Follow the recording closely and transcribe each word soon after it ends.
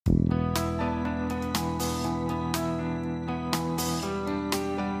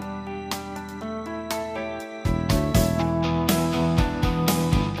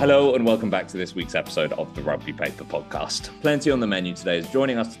Hello and welcome back to this week's episode of the Rugby Paper Podcast. Plenty on the menu today is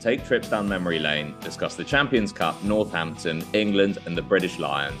joining us to take trips down memory lane, discuss the Champions Cup, Northampton, England and the British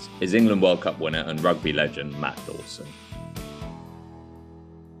Lions, is England World Cup winner and rugby legend Matt Dawson.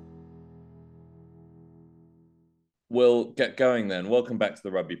 We'll get going then. Welcome back to the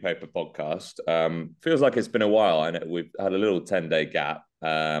Rugby Paper Podcast. Feels like it's been a while. I know we've had a little 10-day gap.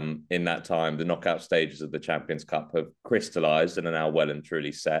 In that time, the knockout stages of the Champions Cup have crystallised and are now well and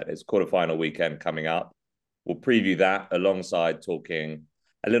truly set. It's quarterfinal weekend coming up. We'll preview that alongside talking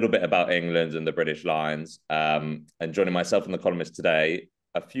a little bit about England and the British Lions. And joining myself and the columnists today,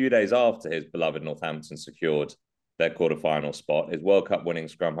 a few days after his beloved Northampton secured their quarterfinal spot, is World Cup winning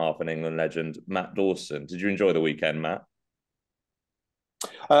scrum half and England legend Matt Dawson. Did you enjoy the weekend, Matt?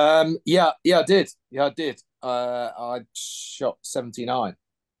 Yeah, I did. I shot 79,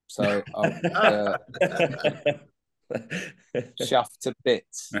 so I'm chuffed to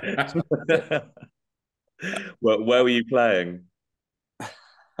bits. Well, where were you playing?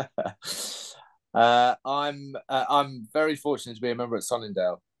 I'm very fortunate to be a member at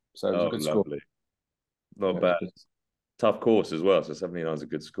Sunningdale, so it was a good lovely. score. Not bad. Tough course as well, so 79 is a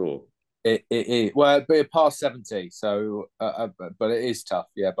good score. It well, it'd be past 70, so but it is tough.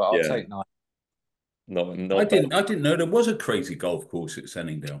 Yeah, but I'll take 9. I didn't know there was a crazy golf course at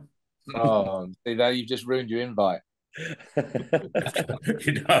Sunningdale. Oh, see, now you've just ruined your invite. Just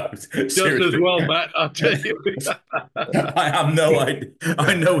as well, Matt. I'll tell you. I have no idea.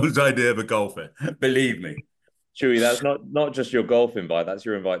 I know his idea of a golfer. Believe me. Chewy, that's not just your golf invite, that's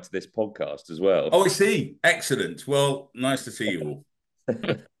your invite to this podcast as well. Oh, I see. Excellent. Well, nice to see you all.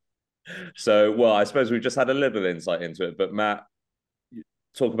 So, well, I suppose we've just had a little insight into it, but Matt,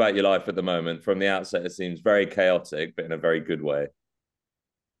 talk about your life at the moment. From the outset, it seems very chaotic, but in a very good way.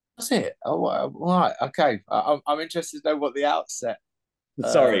 That's it. Oh, right. Okay. I'm interested to know what the outset.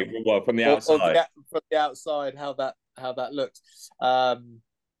 Sorry, well, from the outside. From the outside, how that looks.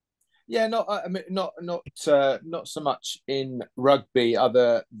 Yeah, not so much in rugby,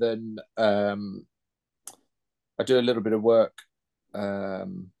 other than I do a little bit of work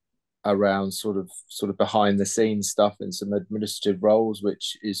around sort of behind the scenes stuff in some administrative roles,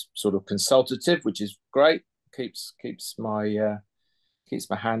 which is sort of consultative, which is great. Keeps my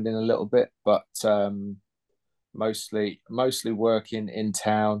hand in a little bit, but mostly working in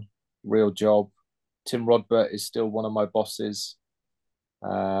town, real job. Tim Rodbert is still one of my bosses.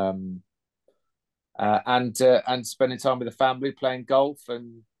 And spending time with the family, playing golf,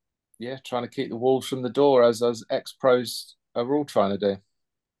 and trying to keep the wolves from the door, as ex-pros are all trying to do.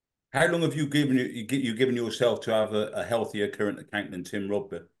 How long have you given yourself to have a healthier current account than Tim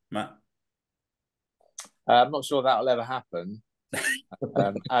Rodbert, Matt? I'm not sure that'll ever happen.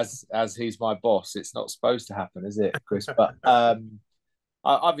 As he's my boss, it's not supposed to happen, is it, Chris? But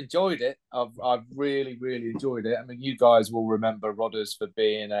I've enjoyed it. I've really, really enjoyed it. I mean, you guys will remember Rodders for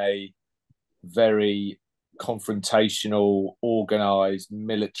being a very confrontational, organised,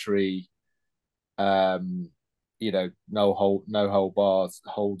 military, no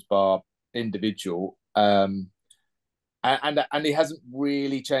holds bar individual. And he hasn't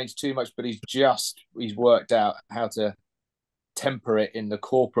really changed too much, but he's worked out how to temper it in the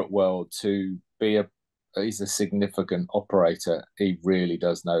corporate world to be he's a significant operator. He really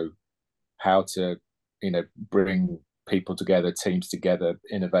does know how to, bring people together, teams together,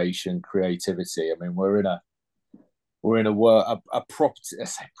 innovation, creativity. I mean, we're in a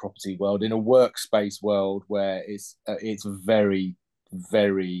property world, in a workspace world where it's very,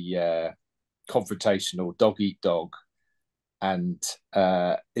 very confrontational, dog eat dog, and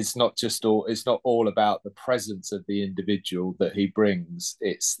it's not all about the presence of the individual that he brings.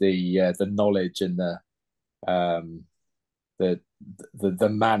 It's the knowledge and the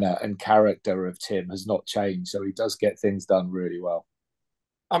manner and character of Tim has not changed, so he does get things done really well.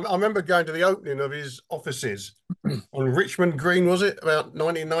 I remember going to the opening of his offices on Richmond Green, was it, about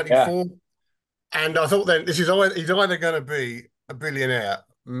 1994? Yeah. And I thought then, he's either going to be a billionaire,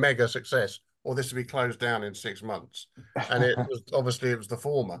 mega success, or this will be closed down in 6 months. And it was the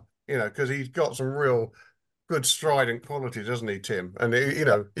former, because he's got some real good strident qualities, doesn't he, Tim? And you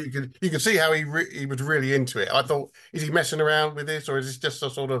could see how he was really into it. I thought, is he messing around with this, or is this just a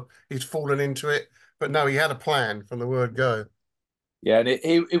sort of he's fallen into it? But no, he had a plan from the word go. Yeah, and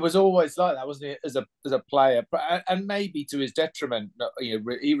it was always like that, wasn't it? As a player, and maybe to his detriment.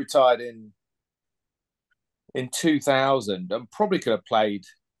 He retired in 2000 and probably could have played.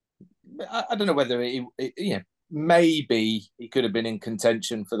 I don't know whether maybe he could have been in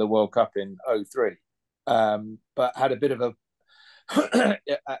contention for the World Cup in 2003, but had a bit of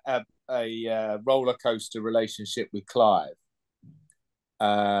a roller coaster relationship with Clive.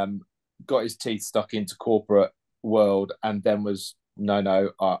 got his teeth stuck into corporate world, and then was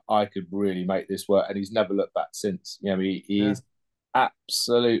I could really make this work, and he's never looked back since. You know, he is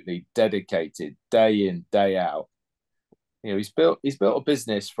absolutely dedicated, day in, day out. You know, he's built a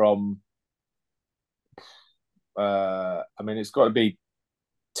business from. I mean, it's got to be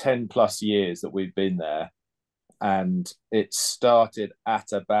 10 plus years that we've been there, and it started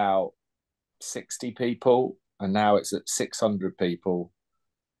at about 60 people, and now it's at 600 people.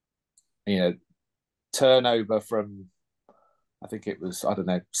 You know, turnover from, I think it was,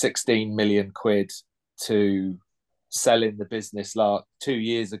 16 million quid to selling the business 2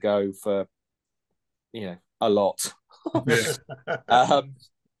 years ago for, a lot.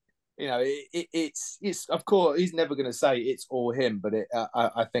 You know, it's of course he's never going to say it's all him, but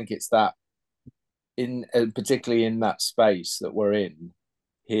I think it's that particularly in that space that we're in,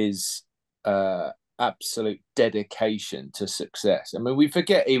 his absolute dedication to success. I mean, we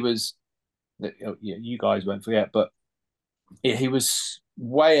forget he was, you guys won't forget, but he was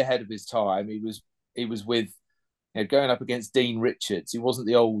way ahead of his time. He was with, going up against Dean Richards. He wasn't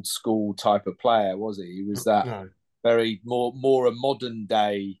the old school type of player, was he? He was that very more a modern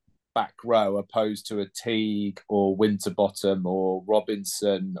day back row, opposed to a Teague or Winterbottom or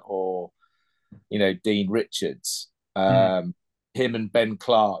Robinson or Dean Richards. Him and Ben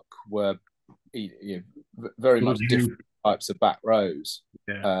Clark were very much different types of back rows.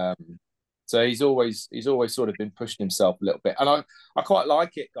 So he's always sort of been pushing himself a little bit, and I quite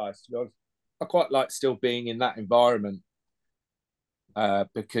like it, guys. To be honest, I quite like still being in that environment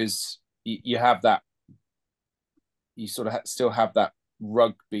because you have that, you sort of still have that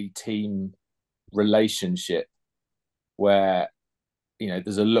rugby team relationship where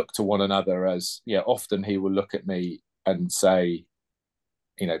there's a look to one another. As often he will look at me and say,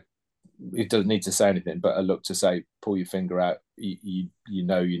 he doesn't need to say anything, but a look to say, pull your finger out. You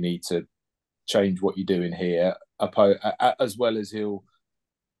need to change what you're doing here. As well as he'll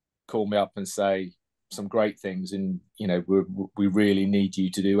call me up and say some great things, and we really need you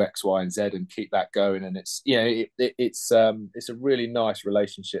to do X, Y, and Z, and keep that going. And it's it's a really nice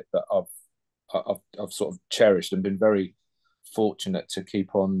relationship that I've sort of cherished and been very fortunate to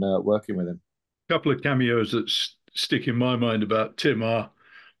keep on working with him. A couple of cameos that stick in my mind about Tim are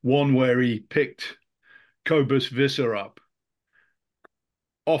one where he picked Cobus Visser up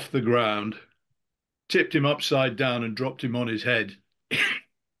off the ground, tipped him upside down and dropped him on his head.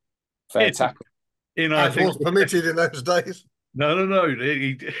 Fair tackle. That was permitted in those days. No.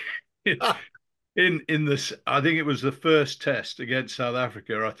 In this, I think it was the first test against South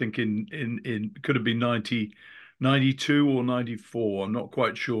Africa. I think in could have been 92 or 94. I'm not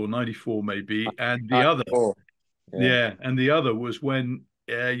quite sure. 94 maybe. And the other, and the other was when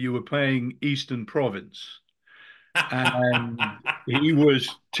you were playing Eastern Province, and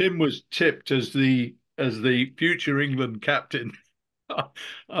Tim was tipped as the future England captain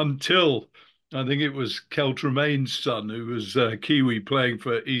until I think it was Kel Tremaine's son, who was Kiwi playing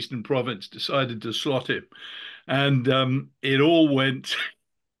for Eastern Province, decided to slot him. And it all went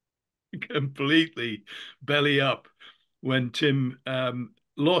completely belly up when Tim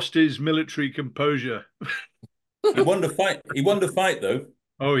lost his military composure. He won the fight, though.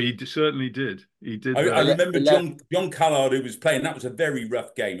 Oh, he certainly did. He did. I remember John Callard, who was playing. That was a very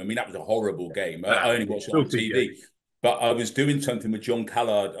rough game. I mean, that was a horrible game. I only watched it on TV. But I was doing something with John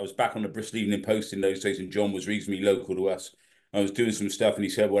Callard. I was back on the Bristol Evening Post in those days, and John was reasonably local to us. I was doing some stuff, and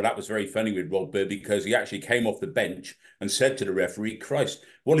he said, well, that was very funny with Robber, because he actually came off the bench and said to the referee, Christ,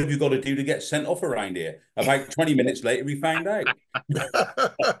 what have you got to do to get sent off around here? About 20 minutes later, we found out.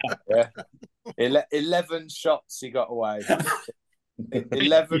 11 shots he got away.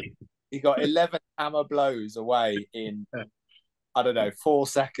 11. He got 11 hammer blows away in, 4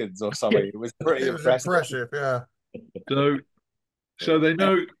 seconds or something. It was pretty impressive, yeah. So they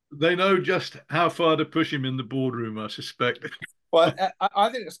know just how far to push him in the boardroom, I suspect. Well, I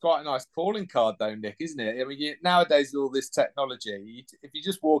think it's quite a nice calling card, though, Nick, isn't it? I mean, nowadays with all this technology, if you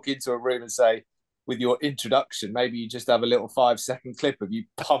just walk into a room and say, with your introduction, maybe you just have a little 5-second clip of you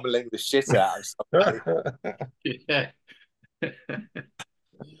pummeling the shit out of somebody. Yeah.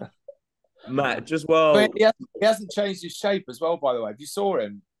 Matt, just he hasn't changed his shape as well, by the way. If you saw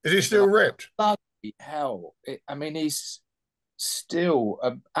him, is he still ripped? Bloody hell! he's still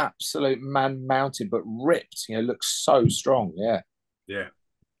an absolute man mounted, but ripped. Looks so strong. Yeah. I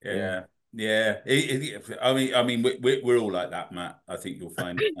mean, we're all like that, Matt. I think you'll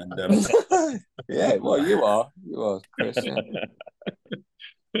find. And yeah, well, you are, Chris. Yeah.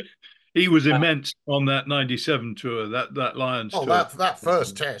 He was immense on that 97 tour, that Lions tour. That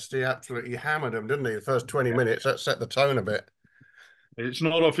first test, he absolutely hammered him, didn't he? The first 20 minutes, that set the tone a bit. It's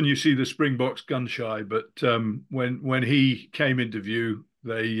not often you see the Springboks gun shy, but when he came into view,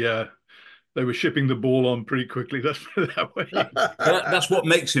 they were shipping the ball on pretty quickly. Let's put it that way. That's what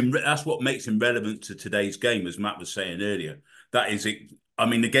makes him. That's what makes him relevant to today's game, as Matt was saying earlier. That is it. I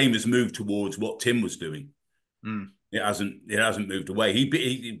mean, the game has moved towards what Tim was doing. It hasn't moved away. He'd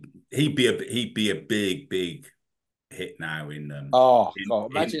be a big hit now in. God!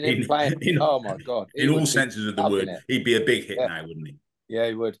 Imagine him playing. Oh my God! In all senses of the word, he'd be a big hit now, wouldn't he? Yeah,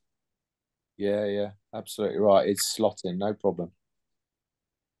 he would. Yeah, absolutely right. It's slotting, no problem.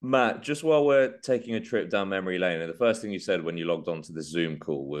 Matt, just while we're taking a trip down memory lane, and the first thing you said when you logged onto the Zoom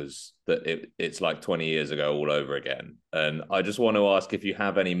call was that it's like 20 years ago all over again. And I just want to ask if you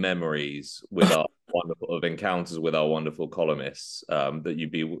have any memories with our wonderful encounters with our wonderful columnists that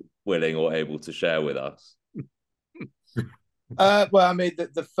you'd be willing or able to share with us. Well, I mean,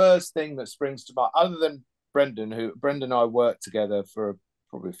 the first thing that springs to mind, other than Brendan and I worked together for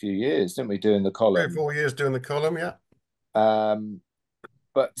probably a few years, didn't we, doing the column? 3 or 4 years doing the column, yeah.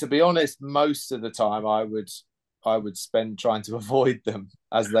 But to be honest, most of the time I would spend trying to avoid them,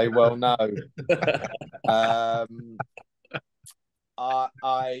 as they well know. I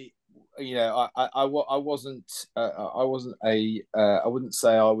wouldn't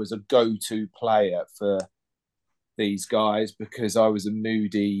say I was a go-to player for these guys, because I was a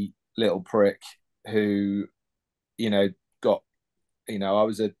moody little prick who, I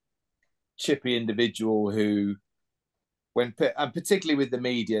was a chippy individual who, and particularly with the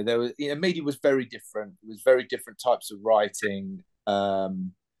media, there was, media was very different. It was very different types of writing, a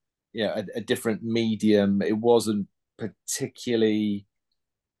different medium. It wasn't particularly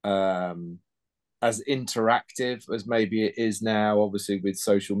as interactive as maybe it is now, obviously with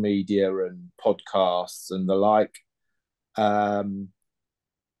social media and podcasts and the like. And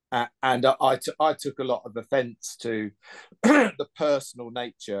I took a lot of offence to the personal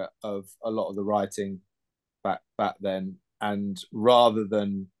nature of a lot of the writing back then, and rather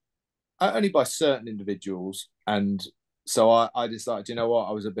than only by certain individuals. And so I decided, you know what,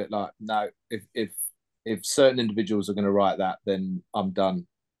 I was a bit like, no, if certain individuals are going to write that, then I'm done.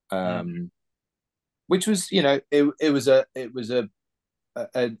 Which was, it was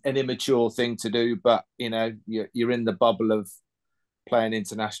an immature thing to do, but you're in the bubble of playing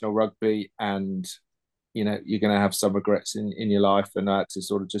international rugby, and you're going to have some regrets in your life, and I had to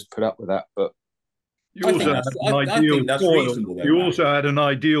sort of just put up with that. But you also had an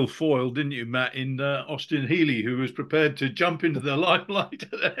ideal foil, didn't you, Matt, in Austin Healey, who was prepared to jump into the limelight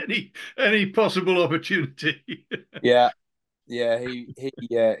at any possible opportunity. Yeah,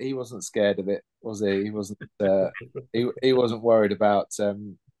 he wasn't scared of it, was he? He wasn't. He wasn't worried about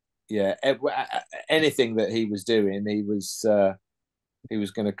anything that he was doing. He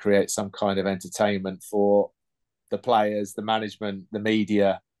was going to create some kind of entertainment for the players, the management, the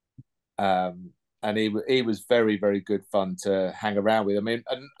media. And he was very, very good fun to hang around with. I mean,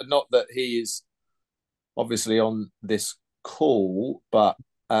 and not that he is obviously on this call, but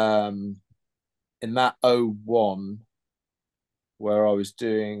in that 01, where I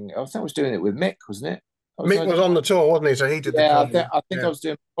think I was doing it with Mick, wasn't it? Mick was on the tour, wasn't he? So he did the column. I think I was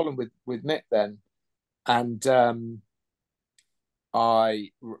doing a column with Mick then. And I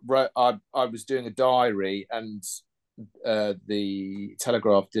was doing a diary, and the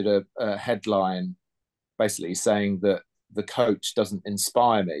Telegraph did a headline basically saying that the coach doesn't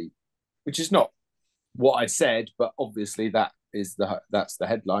inspire me, which is not what I said, but obviously that's the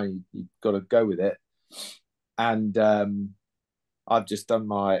headline. You've got to go with it. And I've just done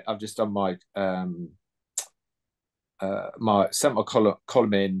my sent my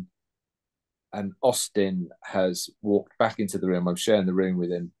column in, and Austin has walked back into the room. I'm sharing the room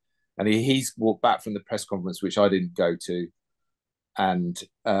with him. And he's walked back from the press conference, which I didn't go to. And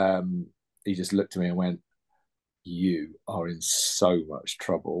he just looked at me and went, "You are in so much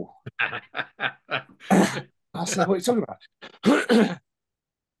trouble." I said, "What are you talking about?"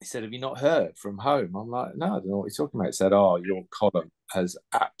 He said, "Have you not heard from home?" I'm like, "No, I don't know what you're talking about." He said, "Oh, your column has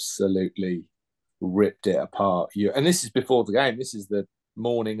absolutely ripped it apart." And this is before the game. This is the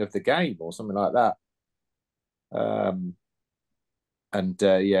morning of the game or something like that.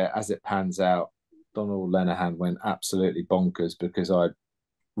 As it pans out, Donald Lenihan went absolutely bonkers because I'd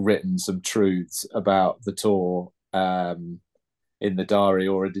written some truths about the tour in the diary,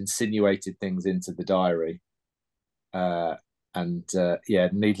 or had insinuated things into the diary. Needless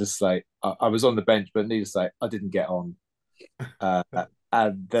to say, I was on the bench, but needless to say, I didn't get on.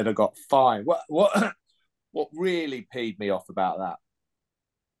 And then I got fined. What really peed me off about that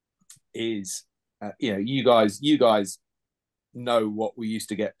is, you guys know what we used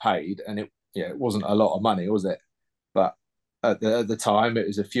to get paid, and it wasn't a lot of money, was it? But at the time. It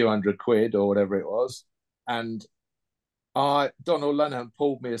was a few £100 or whatever it was, and Donald Lenihan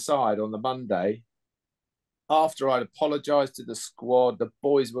pulled me aside on the Monday after I'd apologised to the squad. The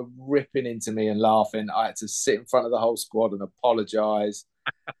boys were ripping into me and laughing. I had to sit in front of the whole squad and apologise.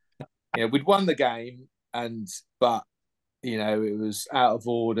 We'd won the game, but it was out of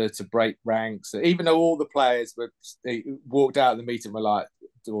order to break ranks. Even though all the players walked out of the meeting, were like,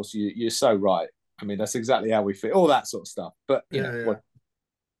 "Dawson, you're so right. I mean, that's exactly how we feel." All that sort of stuff. But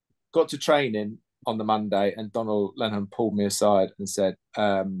got to training on the Monday, and Donald Lenihan pulled me aside and said,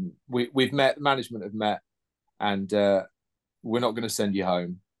 "We've met. The management have met, and we're not going to send you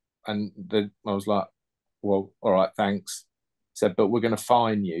home." And I was like, "Well, all right, thanks." He said, "But we're going to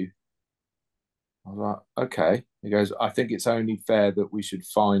fine you." I was like, "Okay." He goes, "I think it's only fair that we should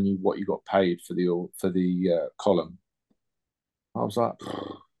fine you what you got paid for the column." I was like,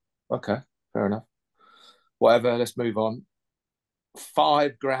 "Okay, fair enough. Whatever, let's move on."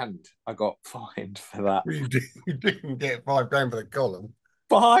 £5,000 I got fined for that. You didn't get £5,000 for the column.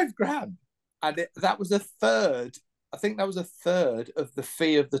 £5,000, and that was a third. I think that was a third of the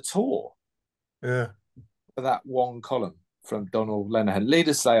fee of the tour. Yeah, for that one column from Donald Lenihan.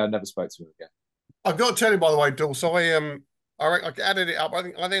 Leaders say I never spoke to him again. I've got to tell you, by the way, Dawes, so I added it up. I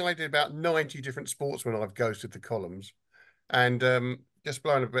think I did about 90 different sportsmen I've ghosted the columns, and just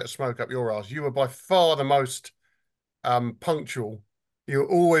blowing a bit of smoke up your arse. You were by far the most punctual. You were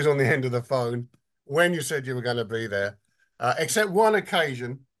always on the end of the phone when you said you were going to be there, except one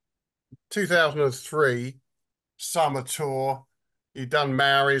occasion, 2003 summer tour. You'd done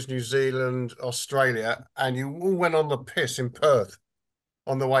Maoris, New Zealand, Australia, and you all went on the piss in Perth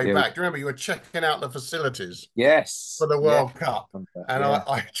on the way back. Do you remember you were checking out the facilities? Yes. For the World Cup. And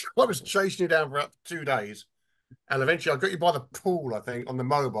I was chasing you down for about 2 days. And eventually I got you by the pool, I think, on the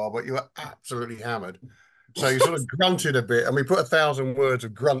mobile, but you were absolutely hammered. So you sort of grunted a bit, and we put 1,000 words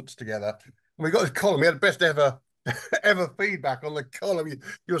of grunts together. And we got this column. We had the best ever feedback on the column.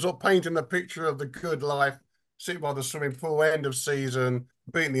 You were sort of painting the picture of the good life, sitting by the swimming pool, end of season,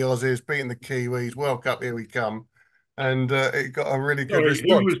 beating the Aussies, beating the Kiwis, World Cup, here we come. And it got a really good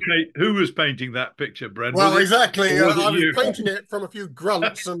response. Who was painting that picture, Brent? Well, exactly. I was painting it from a few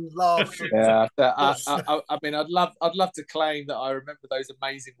grunts and laughs. Yeah, I mean, I'd love to claim that I remember those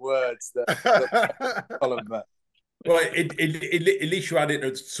amazing words that Colin. Well, at least you had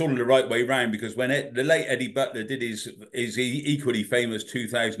it sort of the right way round, because when the late Eddie Butler did his equally famous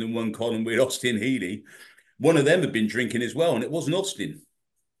 2001 column with Austin Healey, one of them had been drinking as well, and it wasn't Austin.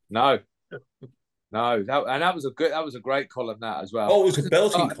 No, that was a great column, that as well. Oh, it was a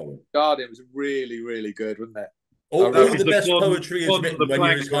belting column. Guardian was really, really good, wasn't it? All the best poetry is written when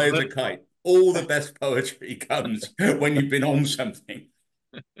you're as high as a kite. All the best poetry comes when you've been on something.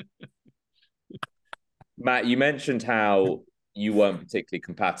 Matt, you mentioned how you weren't particularly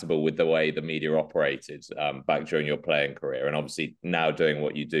compatible with the way the media operated back during your playing career, and obviously now doing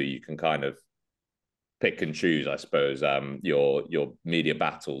what you do, you can kind of pick and choose, I suppose, your media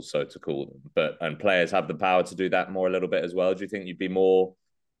battles, so to call them. And players have the power to do that a little bit as well. Do you think you'd be more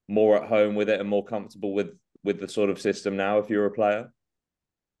at home with it and more comfortable with the sort of system now if you're a player?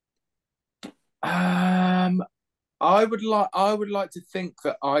 I would like to think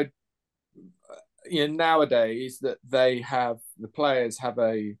that nowadays that the players have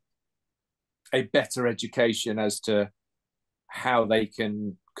a better education as to how they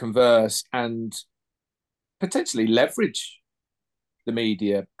can converse and potentially leverage the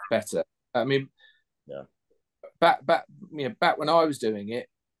media better. I mean, back when I was doing it,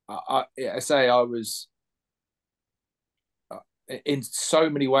 I was in so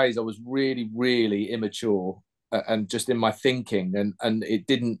many ways I was really, really immature and just in my thinking, and it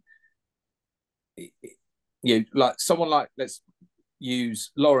didn't. Like someone like, let's use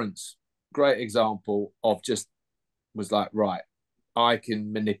Lawrence, great example of just was like, right, I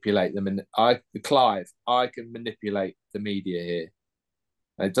can manipulate them, and Clive, I can manipulate the media here.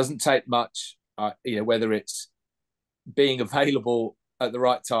 And it doesn't take much, whether it's being available at the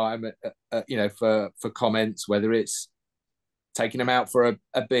right time, for comments, whether it's taking them out for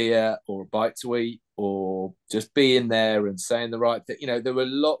a beer or a bite to eat, or just being there and saying the right thing. There were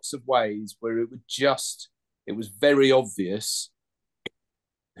lots of ways where it was very obvious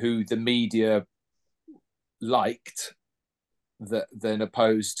who the media liked, than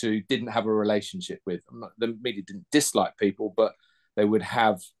opposed to didn't have a relationship with. The media didn't dislike people, but they would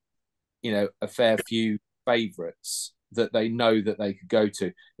have, a fair few favourites that they know that they could go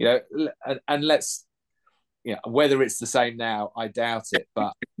to. And let's, whether it's the same now, I doubt it.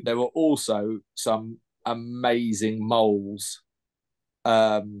 But there were also some amazing moles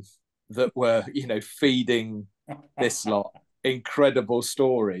that were, feeding this lot incredible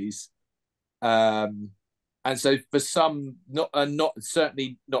stories. And so for some, not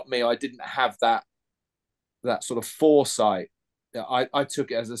certainly not me, I didn't have that sort of foresight. I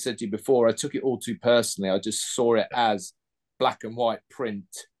took it, as I said to you before, I took it all too personally. I just saw it as black and white print.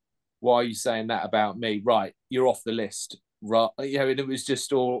 Why are you saying that about me? Right, you're off the list. Right, it was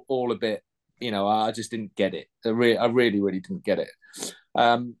just all a bit. I just didn't get it. I really didn't get it.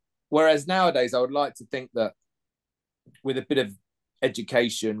 Whereas nowadays, I would like to think that with a bit of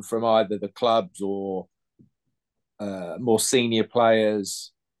education from either the clubs or more senior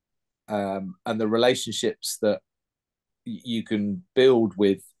players, and the relationships that you can build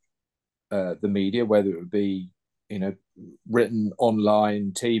with the media, whether it would be written,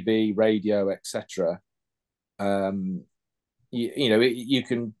 online, TV, radio, etc. You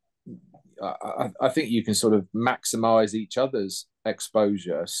can. I think you can sort of maximize each other's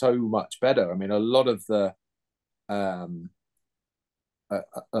exposure so much better. I mean, a lot of the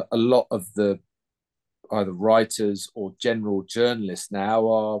either writers or general journalists now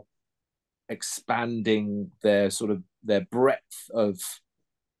are expanding their breadth of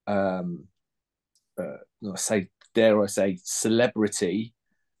dare I say celebrity,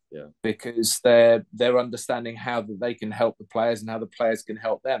 because they're understanding how that they can help the players and how the players can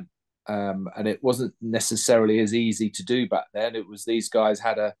help them. And it wasn't necessarily as easy to do back then. It was these guys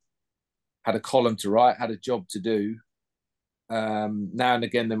had a column to write, had a job to do. Now and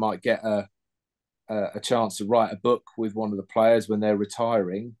again, they might get a chance to write a book with one of the players when they're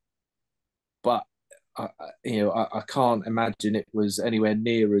retiring, but I can't imagine it was anywhere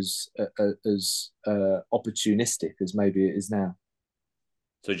near as opportunistic as maybe it is now.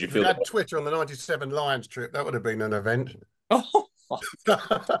 So did you feel had Twitter on the '97 Lions trip? That would have been an event.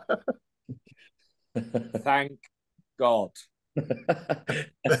 Thank God.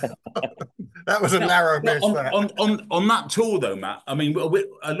 That was a narrow miss. On that tour, though, Matt. I mean,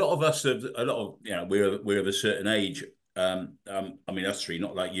 a lot of us we're of a certain age. I mean, us three,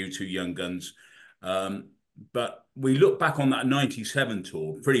 not like you two young guns. But we look back on that '97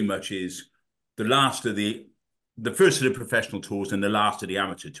 tour. Pretty much is the last of the first of the professional tours and the last of the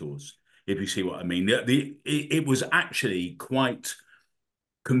amateur tours. If you see what I mean, it was actually quite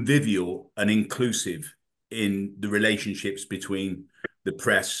convivial and inclusive in the relationships between the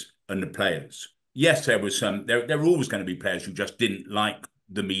press and the players. Yes, there was some. There were always going to be players who just didn't like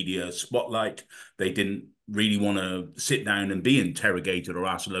the media spotlight. They didn't really want to sit down and be interrogated or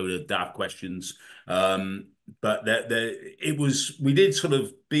ask a load of daft questions. But it was. We did sort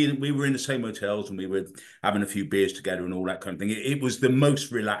of be. We were in the same hotels and we were having a few beers together and all that kind of thing. It was the most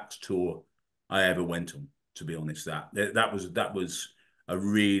relaxed tour I ever went on. To be honest, that was a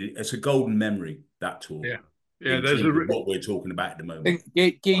really. It's a golden memory, that tour. Yeah. There's what we're talking about at the moment.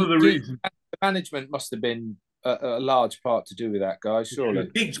 One of the reasons the management must have been a large part to do with that, guys. Surely.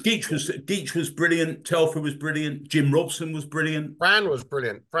 Geach was brilliant. Telfer was brilliant. Jim Robson was brilliant. Fran was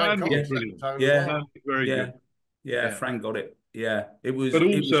brilliant. Fran was brilliant. Very good. Yeah, Fran got it. Yeah, it was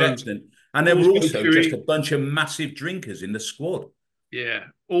excellent. And there were also just a bunch of massive drinkers in the squad. Yeah.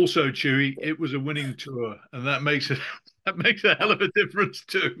 Also, Chewy, it was a winning tour, and that makes a hell of a difference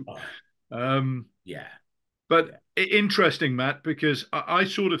too. But interesting, Matt, because I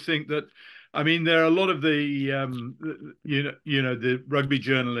sort of think that, I mean, there are a lot of the the rugby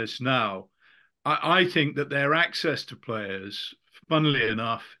journalists now. I think that their access to players, funnily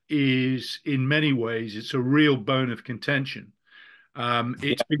enough, is in many ways it's a real bone of contention.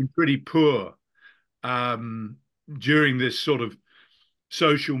 It's been pretty poor during this sort of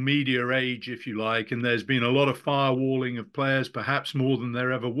social media age, if you like, and there's been a lot of firewalling of players, perhaps more than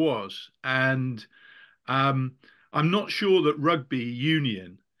there ever was. And I'm not sure that rugby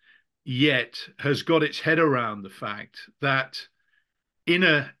union yet has got its head around the fact that in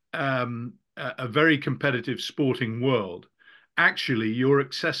a very competitive sporting world, actually your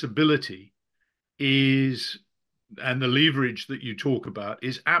accessibility is, and the leverage that you talk about,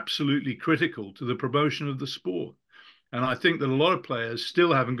 is absolutely critical to the promotion of the sport. And I think that a lot of players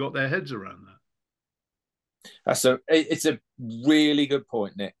still haven't got their heads around that. It's a really good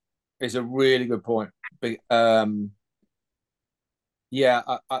point, Nick. It's a really good point. I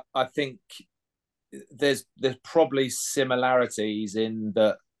think there's probably similarities in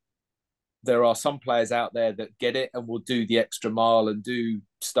that there are some players out there that get it and will do the extra mile and do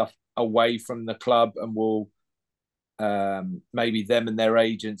stuff away from the club and will maybe them and their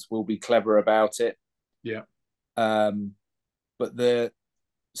agents will be clever about it. Yeah. But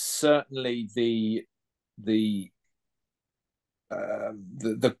certainly the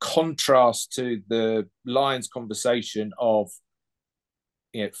contrast to the Lions conversation of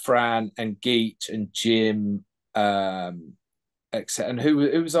Fran and Geach and Jim, etc. And who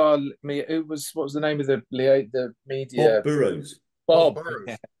was what was the name of the media? Bob Burrows. Bob.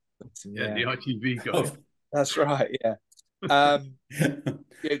 Burrows. Yeah, the ITV guy. Oh. That's right. Yeah.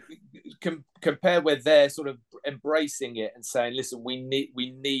 Compare where they're sort of embracing it and saying, "Listen, we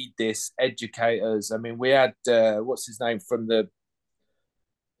need this educators." I mean, we had what's his name from the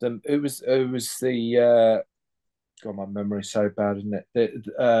who was the God, my memory's so bad, isn't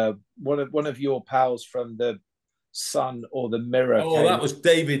it? One of your pals from the Sun or the Mirror. Oh, that was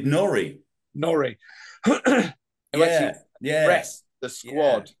David Norrie. Rest the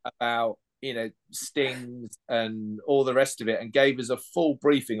squad about stings and all the rest of it, and gave us a full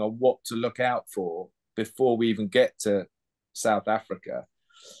briefing on what to look out for before we even get to South Africa.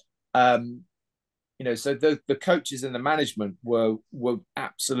 So the coaches and the management were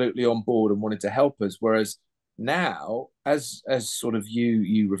absolutely on board and wanted to help us. Whereas now, as sort of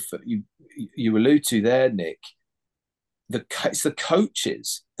you allude to there, Nick, it's the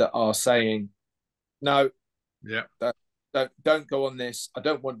coaches that are saying, no, don't go on this. I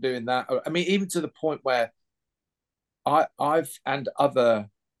don't want doing that. I mean, even to the point where I've and other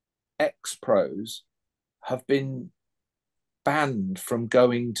ex-pros have been banned from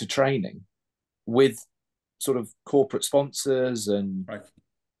going to training with sort of corporate sponsors and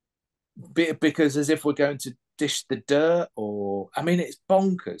because as if we're going to dish the dirt, or I mean, it's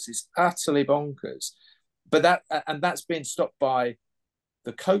bonkers. It's utterly bonkers. But that's been stopped by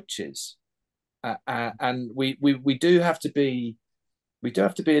the coaches, and we do have to be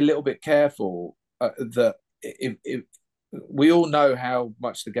a little bit careful that if we all know how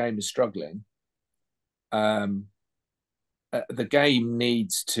much the game is struggling. The game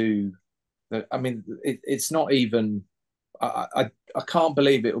needs to. I mean, it's not even. I can't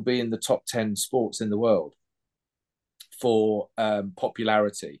believe it will be in the top 10 sports in the world for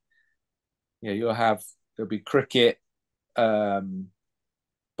popularity. There'll be cricket,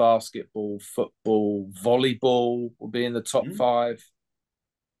 basketball, football, volleyball will be in the top 5.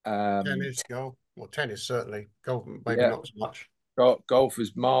 Tennis, golf. Well, tennis certainly. Golf maybe not so much. Golf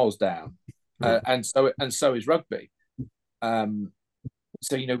is miles down, and so is rugby.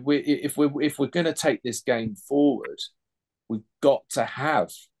 So if we're going to take this game forward, we've got to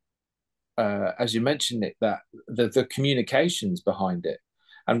have, as you mentioned, Nick, that the communications behind it,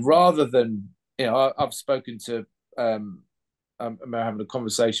 and rather than I've spoken to I'm having a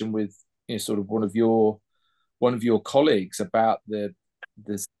conversation with sort of one of your colleagues about the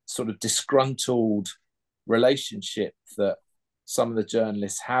sort of disgruntled relationship that some of the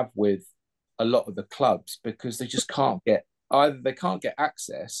journalists have with a lot of the clubs, because they just can't get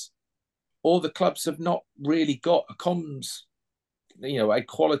access, or the clubs have not really got a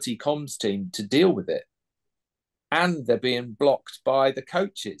quality comms team to deal with it, and they're being blocked by the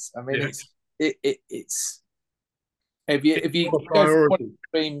coaches. I mean, it's if you go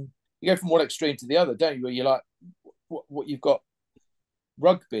from one extreme to the other, don't you? Where you're like, what you've got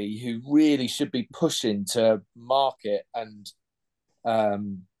rugby, who really should be pushing to market and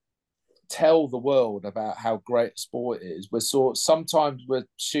tell the world about how great sport is. Sometimes we're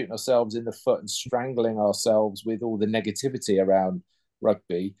shooting ourselves in the foot and strangling ourselves with all the negativity around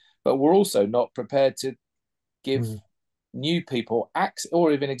rugby, but we're also not prepared to give new people access,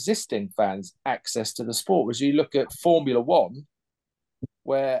 or even existing fans access to the sport. As you look at Formula One,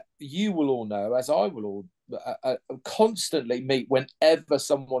 where you will all know, as I will all constantly meet whenever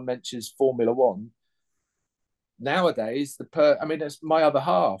someone mentions Formula One. Nowadays, it's my other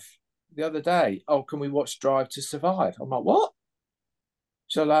half. The other day, can we watch Drive to Survive? I'm like, what?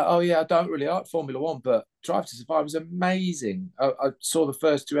 So like, oh yeah, I don't really like Formula One, but Drive to Survive was amazing. I saw the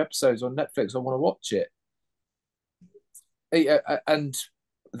first 2 episodes on Netflix. I want to watch it. And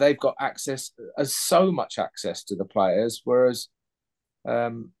they've got so much access to the players, whereas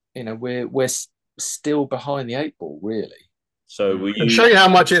we're still behind the 8 ball, really. So I'll show you how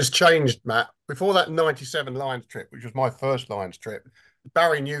much it's changed, Matt. Before that 97 Lions trip, which was my first Lions trip,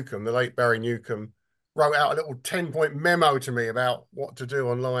 Barry Newcombe, the late Barry Newcombe, wrote out a little 10-point memo to me about what to do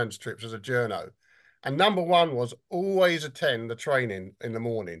on Lions trips as a journo. And number 1 was always attend the training in the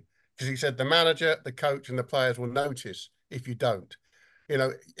morning, because he said the manager, the coach, and the players will notice if you don't.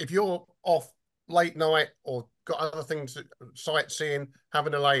 If you're off late night or got other things, sightseeing,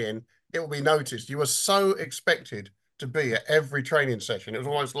 having a lay-in, it will be noticed. You were so expected to be at every training session. It was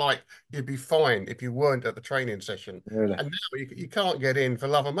almost like you'd be fined if you weren't at the training session. Really? And now you can't get in for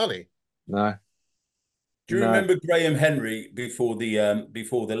love of money. No. Do you remember Graham Henry before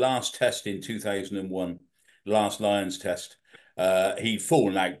the last test in 2001, last Lions test? He'd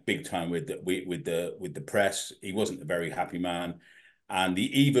fallen out big time with the press. He wasn't a very happy man. And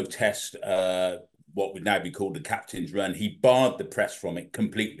the eve of test, what would now be called the captain's run, he barred the press from it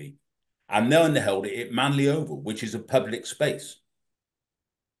completely. And no one held it at Manley Oval, which is a public space.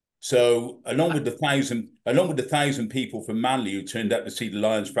 So along with the 1,000 people from Manley who turned up to see the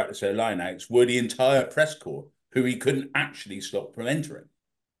Lions practice their lineouts were the entire press corps who he couldn't actually stop from entering.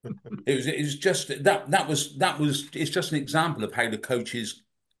 It was just it's just an example of how the coaches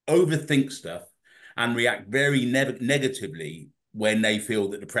overthink stuff and react very negatively when they feel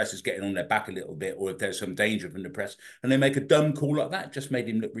that the press is getting on their back a little bit, or if there's some danger from the press, and they make a dumb call like that. It just made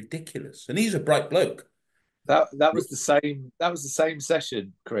him look ridiculous. And he's a bright bloke. That was the same. That was the same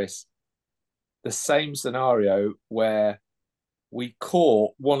session, Chris. The same scenario where we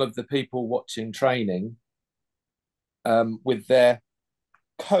caught one of the people watching training with their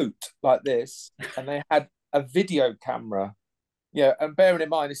coat like this, and they had a video camera. Yeah, and bearing in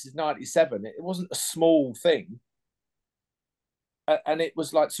mind this is '97, it wasn't a small thing, and it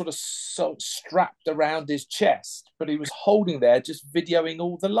was like sort of strapped around his chest, but he was holding there just videoing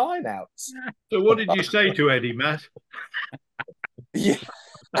all the lineouts. So what did you say to Eddie, Matt? Yeah.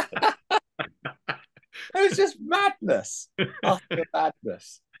 It was just madness. Utter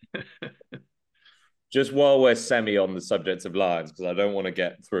madness. Just while we're semi on the subject of Lions, because I don't want to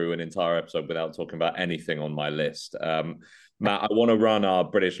get through an entire episode without talking about anything on my list. Matt, I want to run our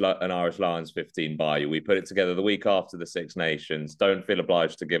British and Irish Lions 15 by you. We put it together the week after the Six Nations. Don't feel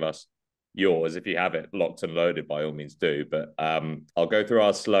obliged to give us yours. If you have it locked and loaded, by all means do. But I'll go through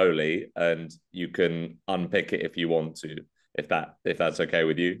ours slowly, and you can unpick it if you want to, if that's okay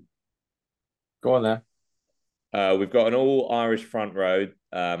with you. Go on there. We've got an all-Irish front row,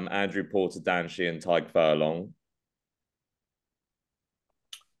 Andrew Porter-Dancy and Tyke Furlong.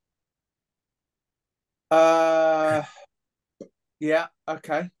 Yeah,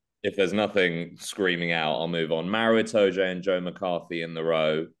 okay. If there's nothing screaming out, I'll move on. Maro Itoje and Joe McCarthy in the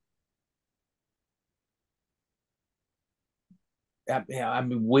row. Yeah, I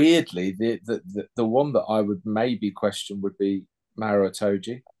mean, weirdly, the one that I would maybe question would be Maro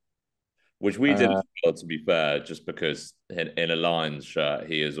Itoje. Which we did as well, to be fair, just because in a Lions shirt,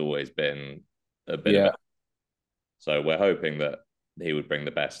 he has always been a bit of a... So we're hoping that he would bring the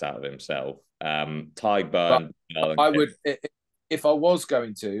best out of himself. Tyke Byrne... I would, if I was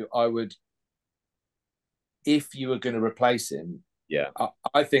going to, I would, if you were going to replace him,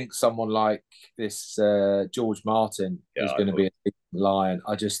 I think someone like this George Martin is going to be a big Lion.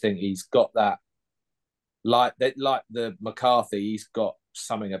 I just think he's got that, like the McCarthy, he's got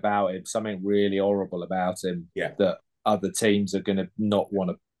something about him, something really horrible about him that other teams are going to not want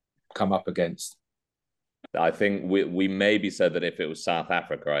to come up against. I think we maybe said that if it was South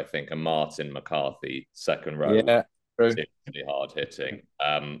Africa, I think a Martin McCarthy second row is really hard hitting.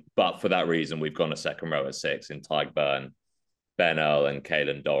 But for that reason, we've gone a second row at 6 in Tyke Byrne, Ben Earl and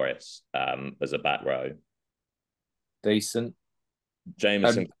Caelan Doris as a back row. Decent.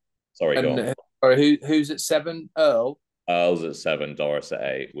 Jameson, go on. Who's at 7? Earl? Earl's at 7, Doris at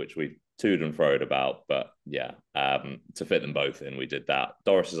 8, which we toed and froed about, but to fit them both in, we did that.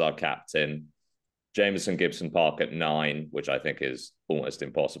 Doris is our captain. Jameson Gibson Park at 9, which I think is almost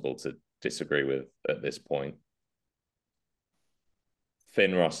impossible to disagree with at this point.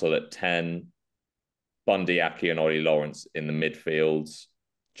 Finn Russell at 10. Bundy Aki and Ollie Lawrence in the midfields.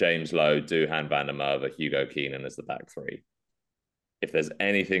 James Lowe, Duhan van der Merwe, Hugo Keenan as the back 3. If there's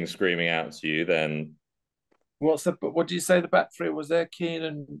anything screaming out to you, then... What do you say the back 3 was there?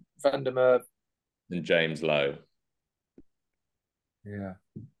 Keenan, van der Merwe, and James Lowe. Yeah.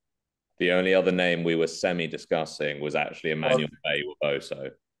 The only other name we were semi-discussing was actually Emmanuel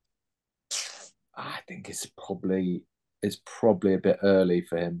Bayo-Boso. I think it's probably a bit early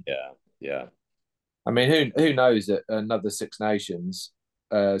for him. Yeah. I mean, who knows at another Six Nations,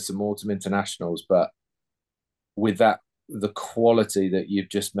 some autumn internationals, but with that, the quality that you've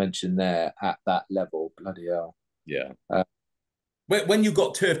just mentioned there at that level, bloody hell. Yeah. When you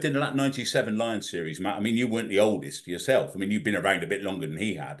got turfed into that 97 Lions series, Matt, I mean, you weren't the oldest yourself. I mean, you've been around a bit longer than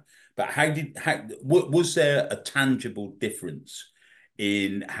he had. But was there a tangible difference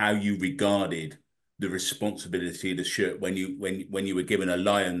in how you regarded the responsibility of the shirt when you were given a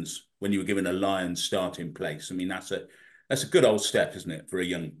Lions starting place? I mean, that's a good old step, isn't it, for a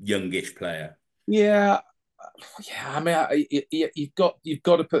youngish player? Yeah. I mean, you've got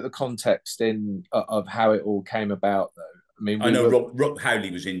to put the context in of how it all came about, though. I mean, Rob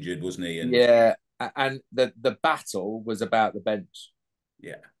Howley was injured, wasn't he? And the battle was about the bench.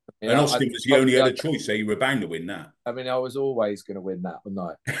 Yeah, and Austin was the only other choice, so you were bound to win that. I mean, I was always going to win that,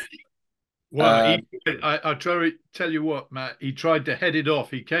 wasn't I? Well, I try to tell you what, Matt. He tried to head it off.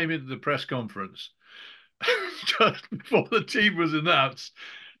 He came into the press conference just before the team was announced.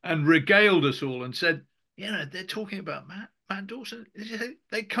 and regaled us all and said, they're talking about Matt Dawson.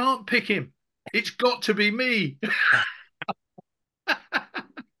 They can't pick him. It's got to be me.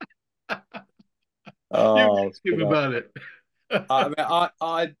 Oh, ask him about it.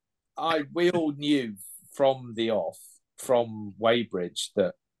 We all knew from the off, from Weybridge,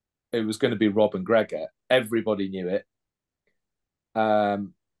 that it was going to be Rob and Gregor. Everybody knew it.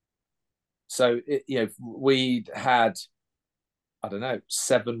 So we'd had, I don't know,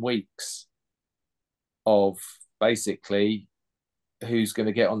 7 weeks of basically who's going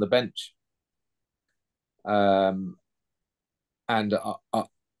to get on the bench. And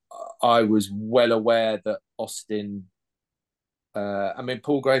I was well aware that Austin.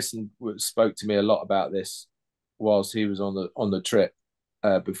 Paul Grayson spoke to me a lot about this whilst he was on the trip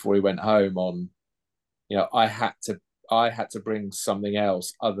before he went home. I had to bring something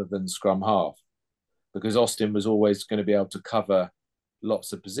else other than scrum half, because Austin was always going to be able to cover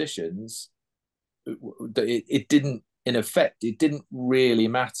lots of positions. It didn't, in effect, it didn't really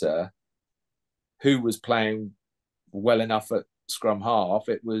matter who was playing well enough at scrum half.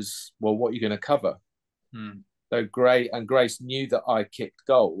 It was, well, what are you going to cover? So Grace knew that I kicked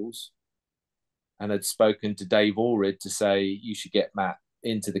goals and had spoken to Dave Allred to say, you should get Matt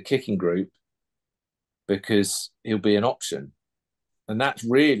into the kicking group because he'll be an option. And that's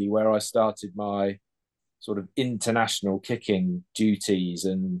really where I started my sort of international kicking duties,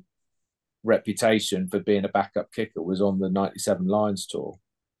 and reputation for being a backup kicker was on the 97 Lions tour.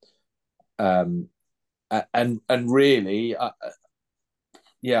 And really, I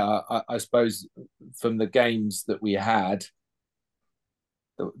suppose from the games that we had,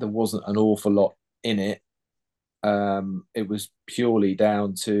 there wasn't an awful lot in it. It was purely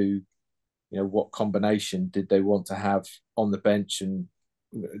down to, what combination did they want to have on the bench and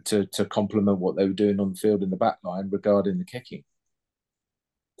to complement what they were doing on the field in the back line regarding the kicking.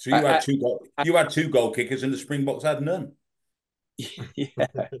 So you had two goal kickers and the Springboks had none.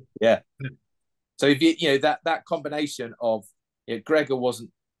 Yeah. So if that combination of, Gregor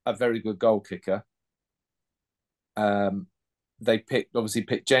wasn't a very good goal kicker. They obviously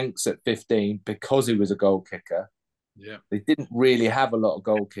picked Jenks at 15 because he was a goal kicker. Yeah, they didn't really have a lot of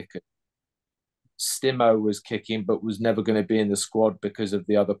goal kickers. Stimo was kicking, but was never going to be in the squad because of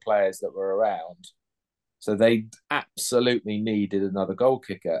the other players that were around. So they absolutely needed another goal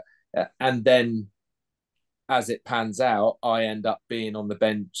kicker. And then, as it pans out, I end up being on the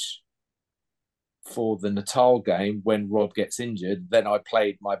bench for the Natal game when Rob gets injured. Then I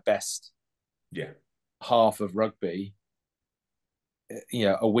played my best half of rugby,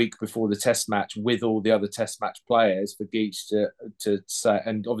 a week before the test match with all the other test match players for Geach to say,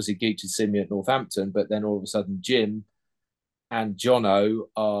 and obviously Geach had seen me at Northampton, but then all of a sudden Jim and Jono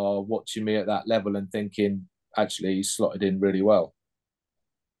are watching me at that level and thinking, actually, he's slotted in really well.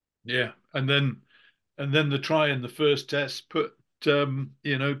 Yeah, and then the try in the first test put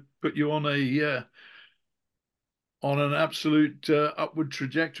you on an absolute upward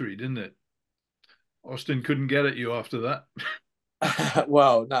trajectory, didn't it? Austin couldn't get at you after that.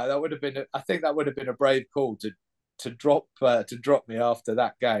 Well, no, that would have been. I think that would have been a brave call to drop me after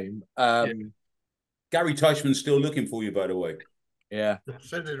that game. Gary Teichmann's still looking for you, by the way. Yeah,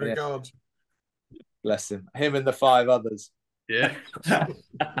 send his regards. Bless him and the 5 others. Yeah.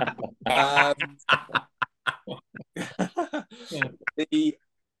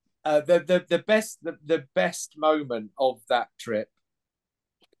 The best moment of that trip,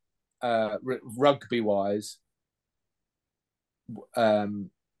 rugby wise,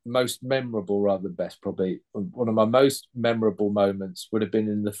 most memorable rather than best, probably one of my most memorable moments would have been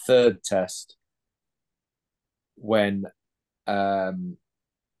in the 3rd test when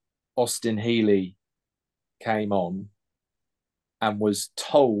Austin Healy came on and was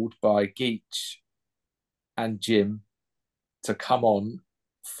told by Geach and Jim to come on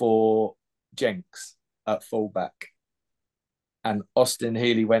for Jenks at fullback. And Austin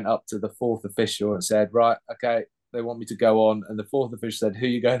Healy went up to the 4th official and said, right, okay, they want me to go on. And the 4th official said, who are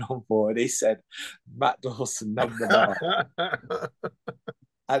you going on for? And he said, Matt Dawson, number 9.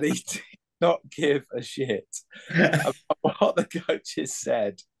 And he did not give a shit about what the coaches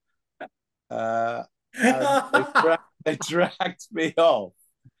said. They dragged me off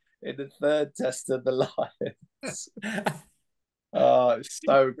in the 3rd test of the Lions. Oh, it's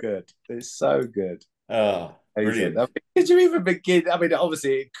so good. It's so good. Oh, brilliant. I mean, did you even begin? I mean,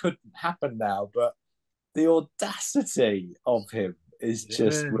 obviously it couldn't happen now, but the audacity of him is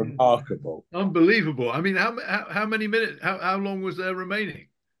just remarkable. Unbelievable. I mean, how many minutes, how long was there remaining?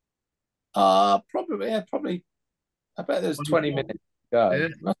 Probably. I bet there's 20 minutes to go. Yeah.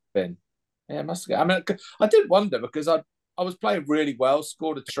 Must have been. Yeah, must have been. I mean, I did wonder because I was playing really well,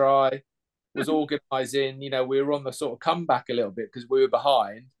 scored a try, was organising. We were on the sort of comeback a little bit because we were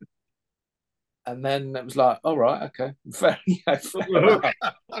behind. And then it was like, all right, okay, fair enough.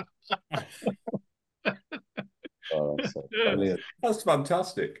 Oh, that's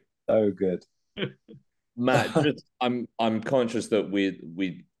fantastic. So good. Matt, I'm conscious that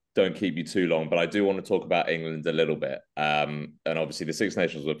we don't keep you too long, but I do want to talk about England a little bit. And obviously the Six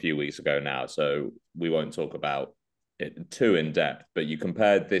Nations was a few weeks ago now, so we won't talk about it too in depth. But you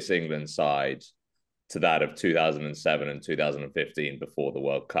compared this England side to that of 2007 and 2015 before the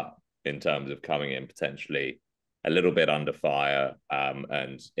World Cup in terms of coming in potentially a little bit under fire,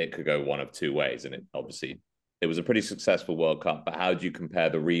 and it could go one of two ways. And it was a pretty successful World Cup, but how do you compare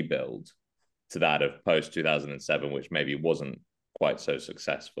the rebuild to that of post 2007, which maybe wasn't quite so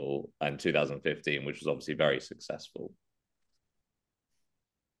successful, and 2015, which was obviously very successful?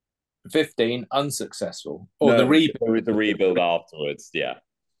 15 unsuccessful, or the rebuild? The rebuild afterwards, yeah.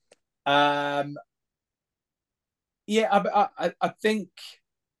 Yeah, I think.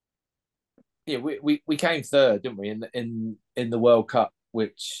 Yeah, we came third, didn't we, in the World Cup,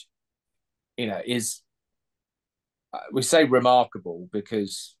 which is, we say remarkable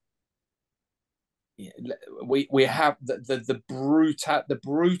because we have the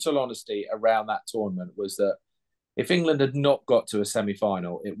brutal honesty around that tournament was that if England had not got to a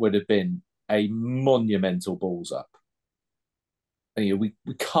semi-final, it would have been a monumental balls up. And, we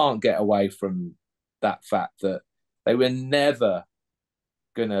can't get away from that fact that they were never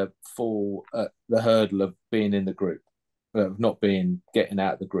going to fall at the hurdle of being in the group, of getting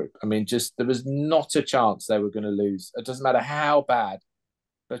out of the group. I mean, there was not a chance they were going to lose. It doesn't matter how bad,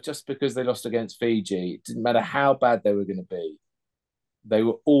 but just because they lost against Fiji, it didn't matter how bad they were going to be. They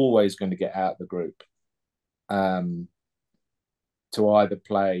were always going to get out of the group, to either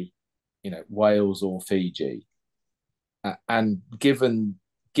play, Wales or Fiji. And given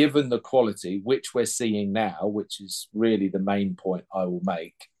the quality, which we're seeing now, which is really the main point I will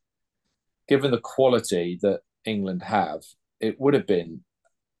make, given the quality that England have, I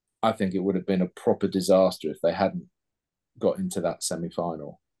think it would have been a proper disaster if they hadn't got into that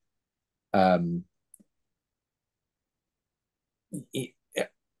semi-final.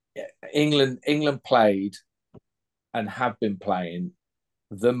 England played and have been playing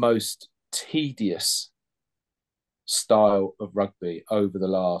the most tedious style of rugby over the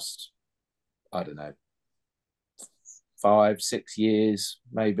last, I don't know, 5-6 years,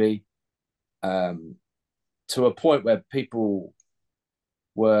 maybe, to a point where people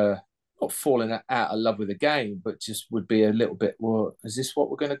were not falling out of love with the game, but just would be a little bit, well, is this what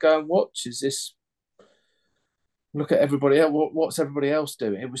we're going to go and watch? Is this, look at everybody else, what's everybody else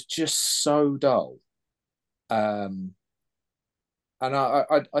doing? It was just so dull. And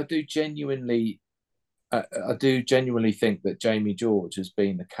I do genuinely think that Jamie George has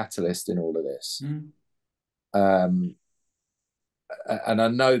been the catalyst in all of this. And I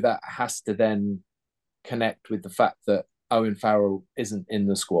know that has to then connect with the fact that Owen Farrell isn't in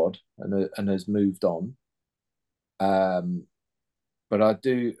the squad and has moved on. But I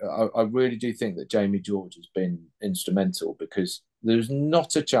really do think that Jamie George has been instrumental, because there's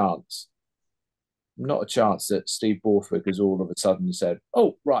not a chance that Steve Borthwick has all of a sudden said,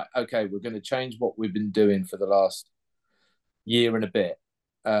 oh, right, okay, we're going to change what we've been doing for the last year and a bit.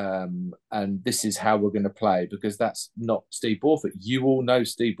 And this is how we're going to play, because that's not Steve Borthwick. You all know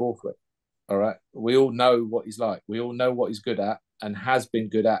Steve Borthwick, all right? We all know what he's like. We all know what he's good at and has been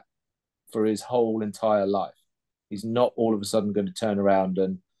good at for his whole entire life. He's not all of a sudden going to turn around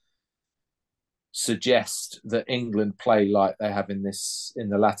and suggest that England play like they have in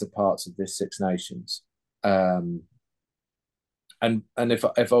the latter parts of this Six Nations. And if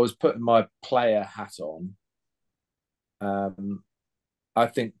I was putting my player hat on, I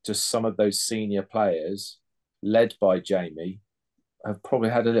think just some of those senior players, led by Jamie, have probably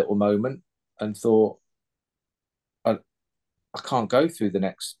had a little moment and thought, I can't go through the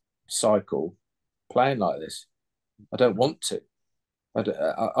next cycle playing like this. I don't want to.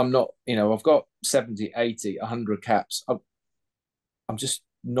 I'm not, I've got 70, 80, 100 caps. I'm just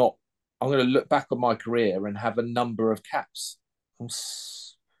not, I'm going to look back on my career and have a number of caps.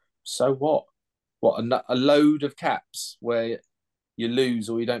 So what? What, a load of caps where you lose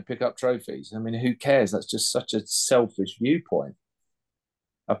or you don't pick up trophies? I mean, who cares? That's just such a selfish viewpoint.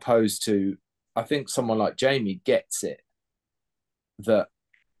 Opposed to, I think someone like Jamie gets it, that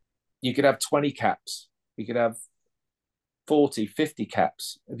you could have 20 caps, you could have 40, 50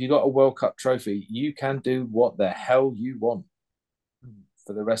 caps. If you got a World Cup trophy, you can do what the hell you want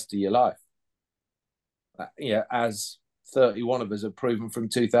for the rest of your life. As 31 of us have proven from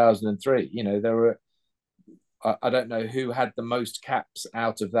 2003. There were I don't know who had the most caps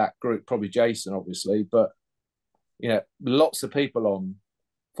out of that group. Probably Jason, obviously, but lots of people on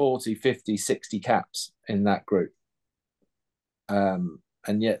 40, 50, 60 caps in that group. And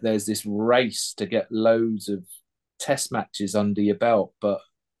yet there's this race to get loads of test matches under your belt, but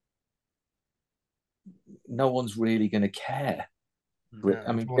no one's really going to care. Yeah,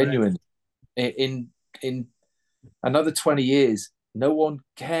 I mean, genuinely, in another 20 years, no one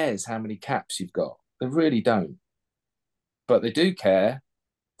cares how many caps you've got. They really don't. But they do care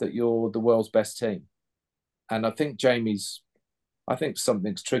that you're the world's best team. And I think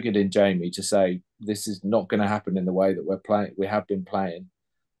something's triggered in Jamie to say, this is not going to happen in the way that we have been playing.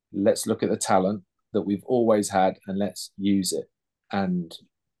 Let's look at the talent that we've always had and let's use it. And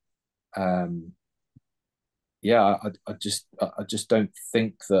I just don't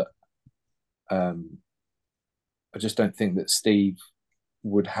think that Steve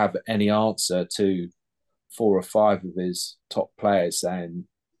would have any answer to 4 or 5 of his top players saying,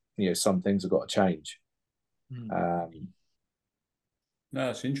 some things have got to change. No,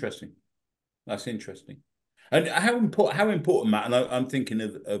 that's interesting. That's interesting. And how important, Matt, and I'm thinking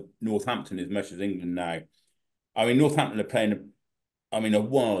of Northampton as much as England now. I mean, Northampton are playing a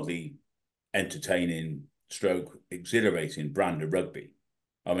wildly entertaining stroke exhilarating brand of rugby.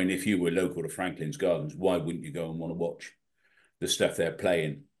 I mean, if you were local to Franklin's Gardens, why wouldn't you go and want to watch the stuff they're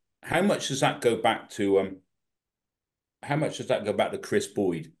playing? How much does that go back to Chris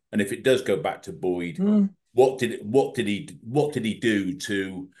Boyd? And if it does go back to Boyd, what did he do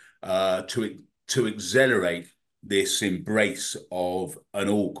to accelerate this embrace of an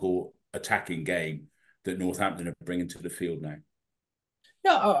all-court attacking game that Northampton are bringing to the field now?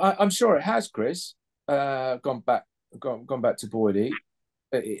 Yeah, I'm sure it has, Chris. Gone back to Boydie.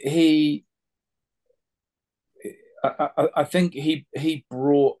 I think he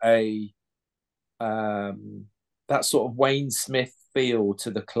brought a that sort of Wayne Smith feel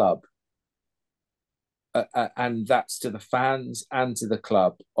to the club, and that's to the fans and to the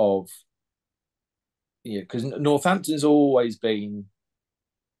club of, because Northampton's always been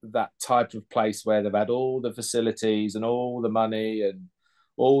that type of place where they've had all the facilities and all the money and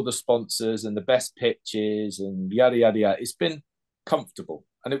all the sponsors and the best pitches and yada yada yada. It's been comfortable,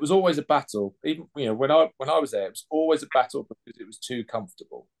 and it was always a battle. Even when I was there, it was always a battle because it was too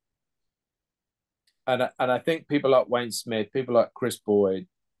comfortable. And I think people like Wayne Smith, people like Chris Boyd,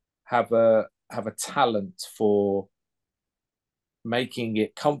 have a talent for making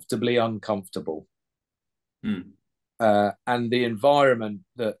it comfortably uncomfortable. And the environment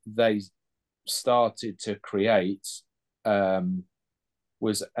that they started to create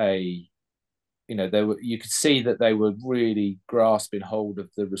was you could see that they were really grasping hold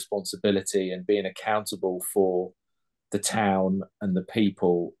of the responsibility and being accountable for the town and the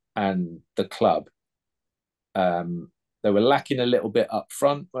people and the club. They were lacking a little bit up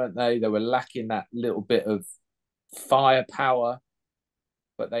front, weren't they? They were lacking that little bit of firepower,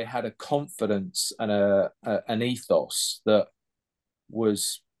 but they had a confidence and an ethos that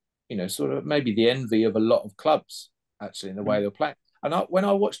was, sort of maybe the envy of a lot of clubs, actually, in the way they were playing. And when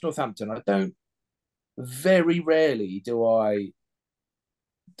I watch Northampton, very rarely do I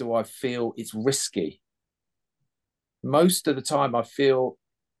feel it's risky. Most of the time I feel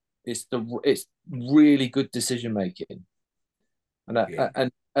it's really good decision making.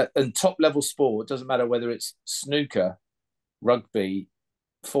 And top level sport, doesn't matter whether it's snooker, rugby,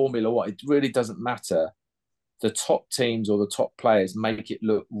 Formula One, it really doesn't matter. The top teams or the top players make it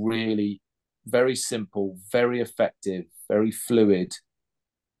look really very simple, very effective, very fluid.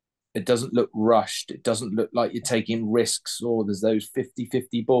 It doesn't look rushed. It doesn't look like you're taking risks or there's those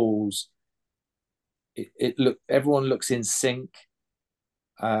 50-50 balls. Everyone looks in sync.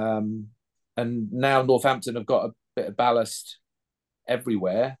 And now Northampton have got a bit of ballast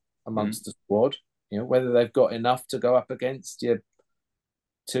everywhere amongst the squad. Whether they've got enough to go up against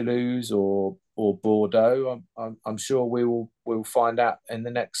Toulouse or Bordeaux, I'm sure we'll find out in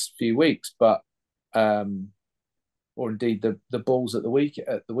the next few weeks. But or indeed the balls at the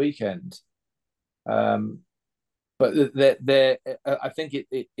weekend. But I think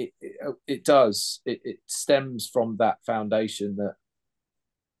it stems from that foundation that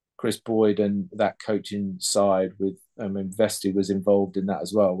Chris Boyd and that coaching side with, Vesti was involved in that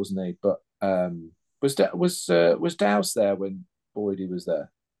as well, wasn't he? But was Dowse there when Boydie was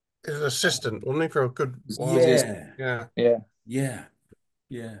there? He was an assistant, wasn't he, for a good while? Yeah.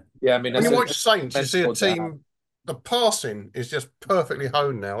 I mean, when you watch Saints, you see a team. The passing is just perfectly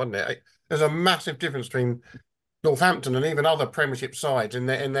honed now, isn't it? There's a massive difference between Northampton and even other Premiership sides in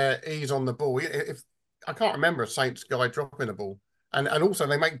their ease on the ball. If I can't remember a Saints guy dropping a ball, and also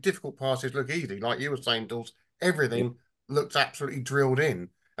they make difficult passes look easy, like you were saying, Dawes. everything looks absolutely drilled in.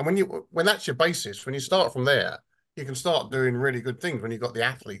 And when that's your basis, when you start from there, you can start doing really good things when you've got the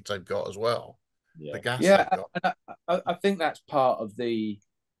athletes they've got as well. Yeah. The gas they've got. And I think that's part of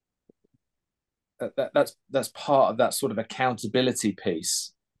that's part of that sort of accountability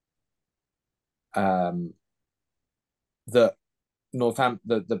piece that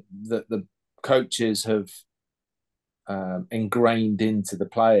Northampton, the coaches have ingrained into the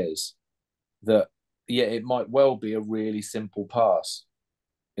players, that it might well be a really simple pass.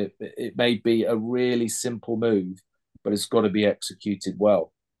 It may be a really simple move, but it's got to be executed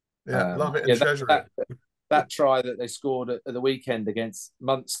well. Yeah, love it and treasure it. That try that they scored at the weekend against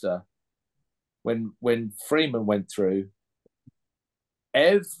Munster, when Freeman went through,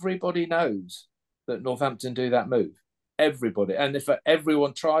 everybody knows that Northampton do that move. Everybody. And if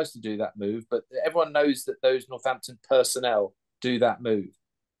everyone tries to do that move, but everyone knows that those Northampton personnel do that move.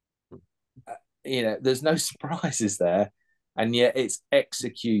 There's no surprises there. And yet it's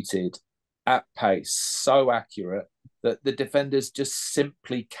executed at pace, so accurate that the defenders just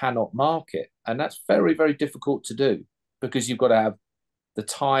simply cannot mark it. And that's very, very difficult to do, because you've got to have the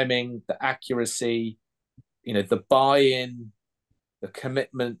timing, the accuracy, the buy-in, the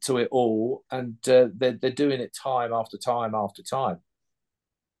commitment to it all. And they're doing it time after time after time.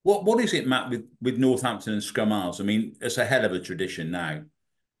 What is it, Matt, with Northampton and scrum halves? I mean, it's a hell of a tradition now.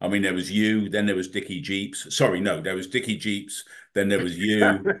 I mean, there was you, then there was Dickie Jeeps. Sorry, no, there was Dickie Jeeps, then there was you.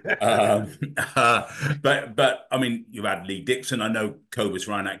 But I mean, you had Lee Dixon. I know Cobus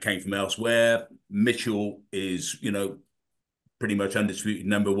Reinach came from elsewhere. Mitchell is, pretty much undisputed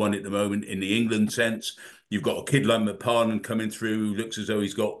number one at the moment in the England sense. You've got a kid like McParland coming through, who looks as though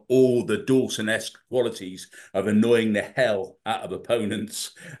he's got all the Dawson-esque qualities of annoying the hell out of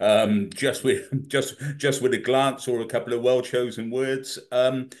opponents, just with a glance or a couple of well-chosen words.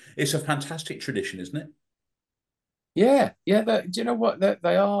 It's a fantastic tradition, isn't it? Yeah. Do you know what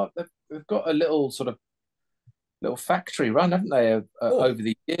they are? They've got a little factory run, haven't they, over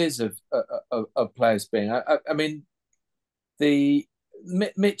the years of players being. I mean,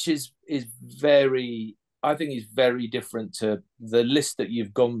 Mitch is very. I think he's very different to the list that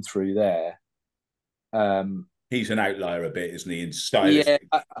you've gone through there. He's an outlier a bit, isn't he? In style. Yeah,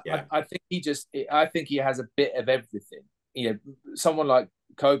 I think he has a bit of everything. Someone like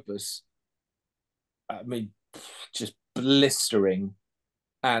Copus, I mean, just blistering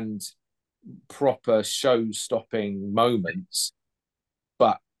and proper show-stopping moments.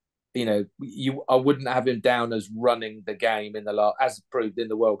 But I wouldn't have him down as running the game as proved in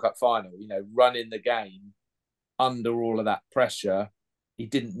the World Cup final. Running the game under all of that pressure. He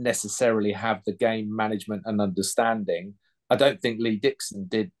didn't necessarily have the game management and understanding. I don't think Lee Dixon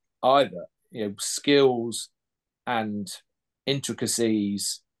did either. Skills and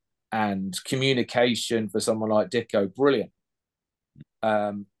intricacies and communication for someone like Dicko, brilliant.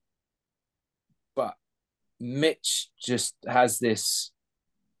 But Mitch just has this.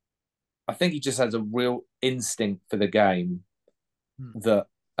 I think he just has a real instinct for the game that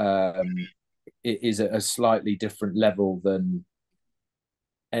it is at a slightly different level than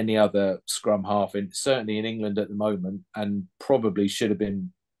any other scrum half, certainly in England at the moment, and probably should have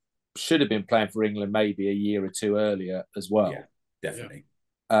been playing for England maybe a year or two earlier as well. Yeah, definitely.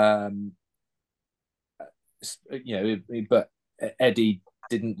 But Eddie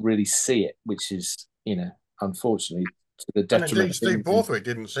didn't really see it, which is, unfortunately, to the detriment. And indeed, Steve Borthwick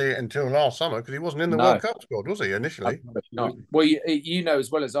didn't see it until last summer, because he wasn't in the World Cup squad, was he, initially? No. Well, you know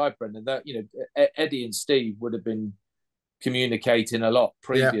as well as I, Brendan, that Eddie and Steve would have been communicating a lot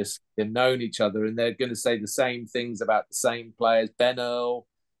previous and known each other, and they're going to say the same things about the same players: Ben Earl,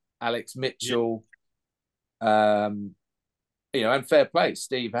 Alex Mitchell. And fair play,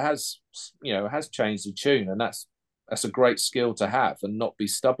 Steve has changed the tune, and that's a great skill to have and not be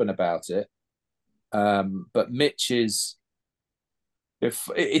stubborn about it. But Mitch is,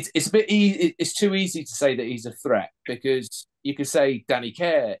 it's a bit easy. It's too easy to say that he's a threat, because you could say Danny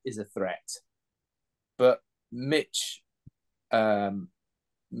Kerr is a threat, but Mitch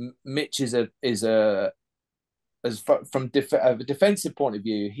is a from a defensive point of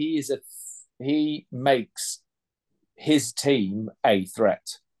view, he makes his team a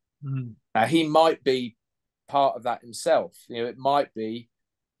threat. Now, he might be part of that himself. It might be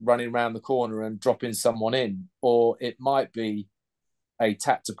running around the corner and dropping someone in, or it might be a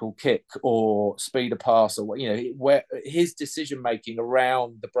tactical kick or speed of pass, or where his decision making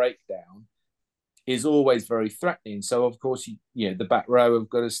around the breakdown is always very threatening. So of course, the back row have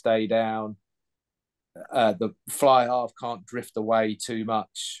got to stay down. The fly half can't drift away too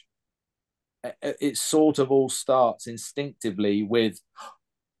much. It sort of all starts instinctively with,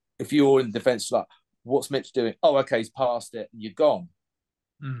 if you're in defence, like, what's Mitch doing? Oh, okay, he's passed it and you're gone.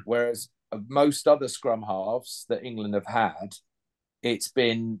 Whereas most other scrum halves that England have had, it's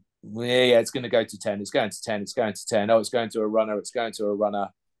been, it's going to go to 10, it's going to 10, it's going to 10. Oh, it's going to a runner, it's going to a runner.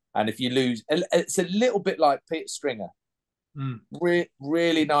 And if you lose, it's a little bit like Peter Stringer.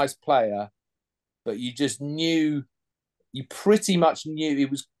 Really nice player, but you pretty much knew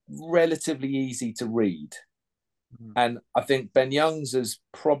it was relatively easy to read. And I think Ben Youngs has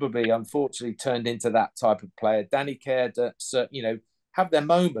probably, unfortunately, turned into that type of player. Danny Care, have their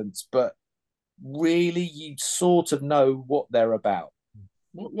moments, but really you sort of know what they're about.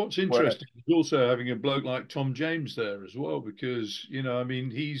 What's interesting is also having a bloke like Tom James there as well, because,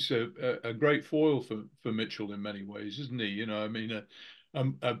 he's a great foil for Mitchell in many ways, isn't he?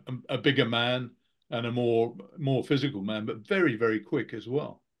 A bigger man and a more physical man, but very, very quick as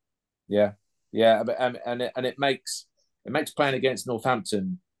well. Yeah. But it makes playing against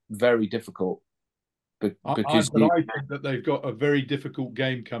Northampton very difficult. But I think that they've got a very difficult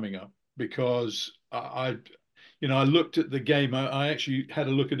game coming up, because I looked at the game. I actually had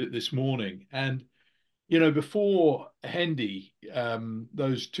a look at it this morning, and before Hendy,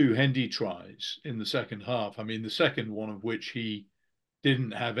 those two Hendy tries in the second half. The second one of which he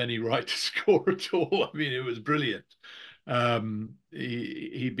didn't have any right to score at all. It was brilliant.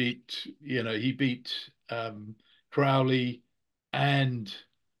 He beat Crowley and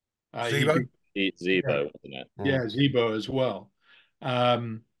Zebo, wasn't it? Yeah, Zebo as well,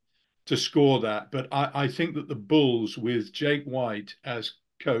 to score that. But I think that the Bulls, with Jake White as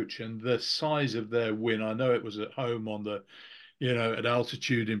coach and the size of their win, I know it was at home on the, at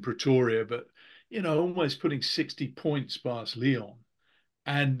altitude in Pretoria, but, almost putting 60 points past Leon.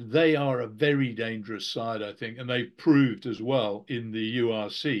 And they are a very dangerous side, I think. And they've proved as well in the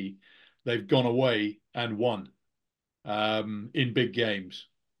URC, they've gone away and won in big games.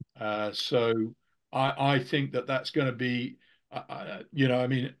 So I think that's going to be, I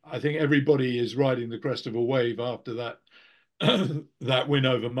think everybody is riding the crest of a wave after that that win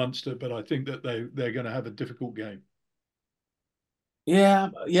over Munster. But I think that they're going to have a difficult game. Yeah.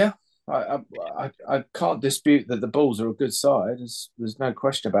 I can't dispute that the Bulls are a good side. There's no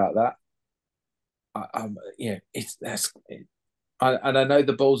question about that. And I know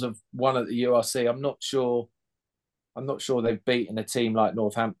the Bulls have won at the URC. I'm not sure they've beaten a team like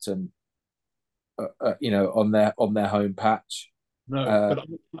Northampton, on their home patch. No, but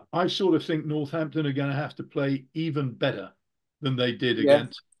I sort of think Northampton are going to have to play even better than they did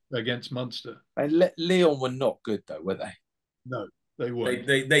against Munster. And Leon were not good though, were they? No. They weren't.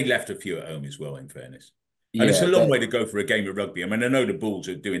 They left a few at home as well, in fairness. And it's a long way to go for a game of rugby. I know the Bulls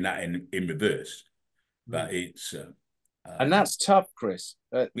are doing that in reverse, but it's... and that's tough, Chris.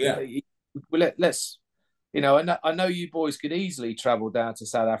 Let's... I know you boys could easily travel down to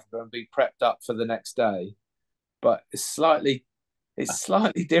South Africa and be prepped up for the next day, but it's slightly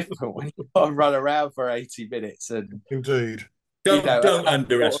different when you've got to run around for 80 minutes. And indeed. Don't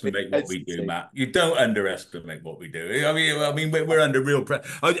underestimate what we do, Matt. You don't underestimate what we do. We're under real pressure.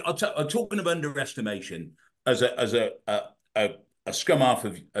 I'm talking of underestimation as a scrum half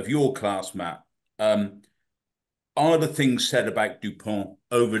of your class, Matt. Are the things said about Dupont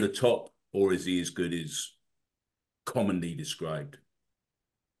over the top, or is he as good as commonly described?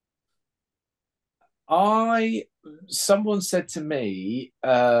 Someone said to me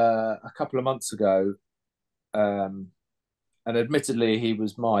a couple of months ago, and admittedly he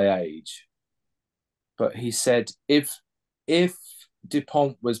was my age, but he said, if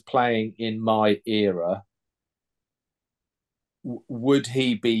Dupont was playing in my era, would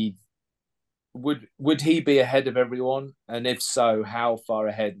he be ahead of everyone? And if so, how far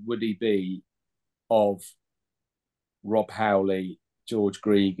ahead would he be of Rob Howley, George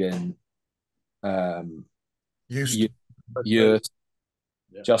Gregan,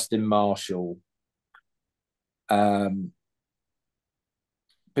 Justin Marshall?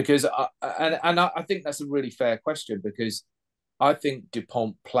 Because I think that's a really fair question, because I think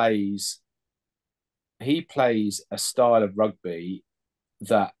Dupont plays a style of rugby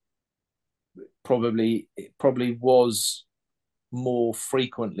that probably was more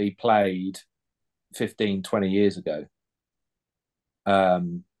frequently played 15, 20 years ago. I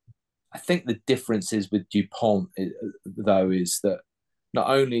think the difference is with Dupont, though, is that not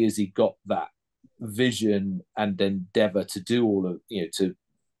only has he got that vision and endeavour to do all of,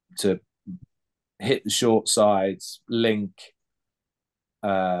 to hit the short sides, link,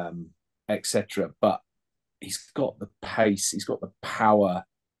 etc., but he's got the pace, he's got the power,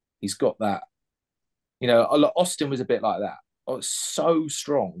 he's got that. Austin was a bit like that. So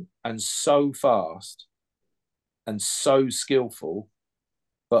strong and so fast and so skillful,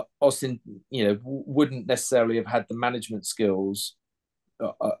 but Austin, wouldn't necessarily have had the management skills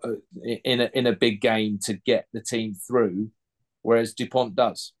in a big game to get the team through, whereas Dupont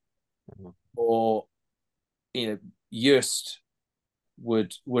does. Mm-hmm. Or Just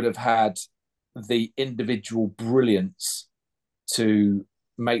would have had the individual brilliance to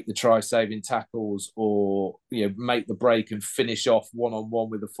make the try-saving tackles, or make the break and finish off one-on-one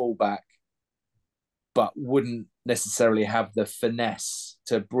with the fullback, but wouldn't necessarily have the finesse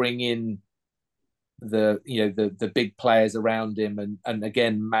to bring in the big players around him and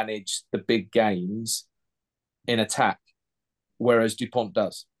again manage the big games in attack, whereas Dupont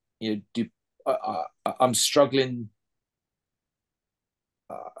does. I'm struggling.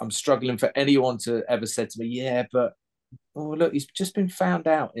 I'm struggling for anyone to ever say to me, "Yeah, but look, he's just been found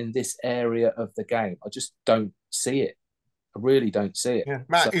out in this area of the game." I just don't see it. I really don't see it. Yeah,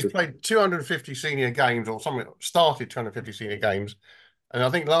 Matt, he's played 250 senior games or something. Started 250 senior games, and I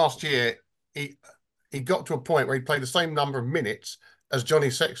think last year he got to a point where he played the same number of minutes as Johnny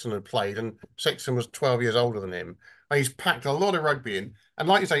Sexton had played, and Sexton was 12 years older than him. And he's packed a lot of rugby in, and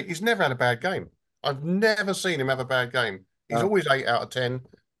like you say, he's never had a bad game. I've never seen him have a bad game. He's always 8 out of 10.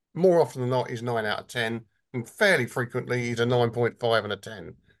 More often than not, he's 9 out of 10, and fairly frequently he's a 9.5 and a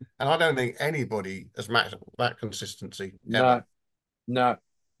 10. And I don't think anybody has matched that consistency ever. No,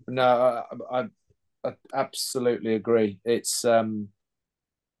 I absolutely agree. It's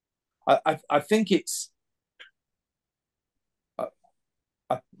I think it's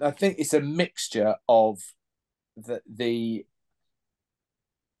I think it's a mixture of the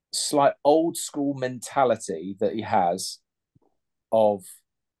slight old school mentality that he has of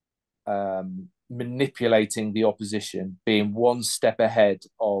manipulating the opposition, being one step ahead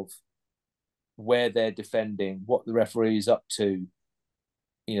of where they're defending, what the referee is up to.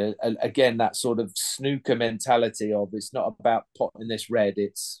 Again, that sort of snooker mentality of it's not about potting this red,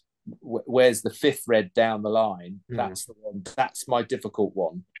 it's where's the 5th red down the line. That's the one. That's my difficult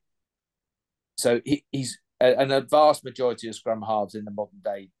one. So he's and a vast majority of scrum halves in the modern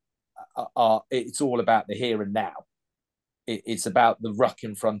day are it's all about the here and now. It's about the ruck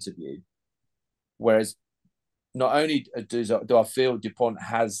in front of you. Whereas not only do I feel Dupont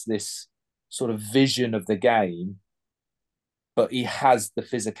has this sort of vision of the game, but he has the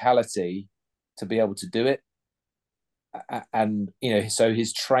physicality to be able to do it. And so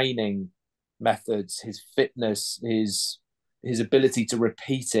his training methods, his fitness, his ability to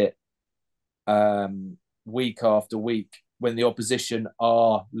repeat it week after week when the opposition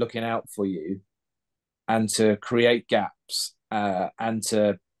are looking out for you, and to create gaps and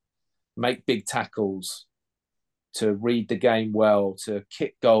to make big tackles, to read the game well, to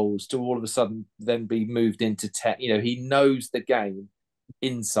kick goals, to all of a sudden then be moved into he knows the game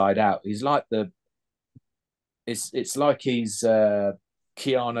inside out. He's like it's like he's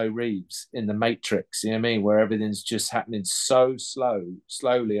Keanu Reeves in The Matrix, you know what I mean, where everything's just happening so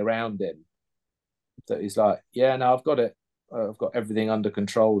slowly around him that he's like, yeah, no, I've got it. I've got everything under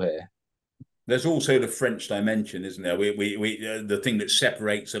control here. There's also the French dimension, isn't there? We the thing that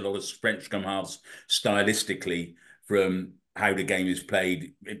separates a lot of French scrum halves stylistically from how the game is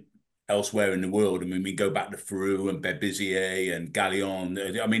played elsewhere in the world. I mean, we go back to Ferrou and Berbizier and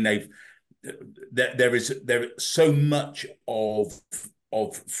Gallion. I mean, there is so much of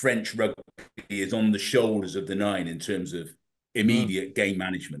French rugby is on the shoulders of the 9 in terms of immediate game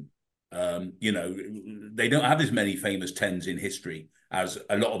management. They don't have as many famous 10s in history as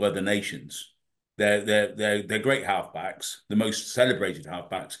a lot of other nations. They're great halfbacks. The most celebrated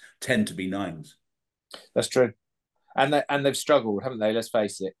halfbacks tend to be 9s. That's true, and they've struggled, haven't they? Let's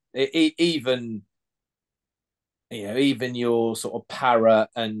face it. Even your sort of Para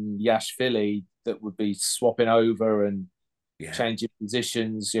and Yashvili that would be swapping over and changing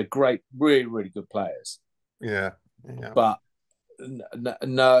positions. You're great, really, really good players. Yeah. But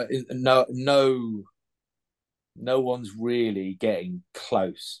no one's really getting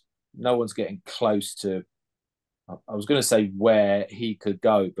close. No one's getting close to. I was going to say where he could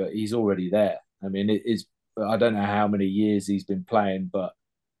go, but he's already there. I mean, it is. I don't know how many years he's been playing, but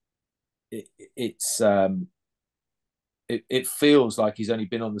it feels like he's only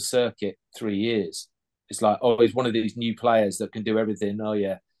been on the circuit 3 years. It's like, oh, he's one of these new players that can do everything. Oh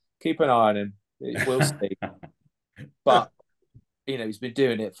yeah, keep an eye on him. We'll see. But he's been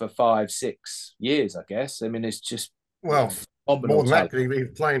doing it for 5-6 years, I guess. I mean, it's just more than that. He was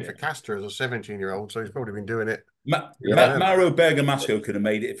playing for Castor as a 17-year-old, so he's probably been doing it. Mauro Bergamasco could have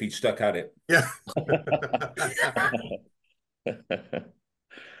made it if he'd stuck at it. Yeah.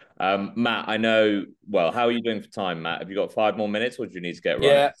 Matt, I know. Well, how are you doing for time, Matt? Have you got 5 more minutes, or do you need to get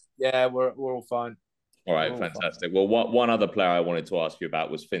right? Yeah, we're all fine. All right, fantastic. Well, one other player I wanted to ask you about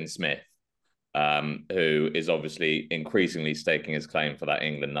was Finn Smith, who is obviously increasingly staking his claim for that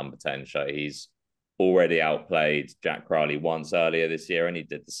England number 10 shirt. He's already outplayed Jack Crowley once earlier this year, and he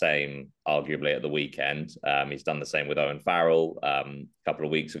did the same arguably at the weekend. He's done the same with Owen Farrell a couple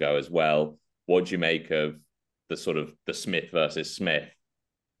of weeks ago as well. What do you make of the sort of the Smith versus Smith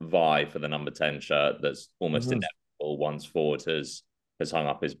vie for the number 10 shirt that's almost inevitable once Ford has hung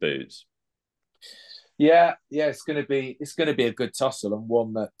up his boots? Yeah, it's going to be a good tussle, and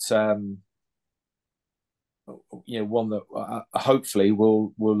one that hopefully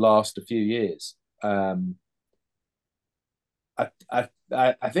will last a few years. I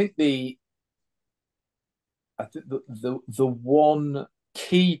think the one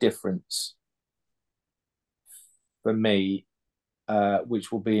key difference for me,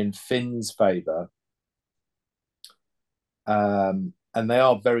 which will be in Finn's favour, and they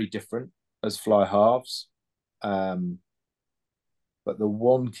are very different as fly halves, but the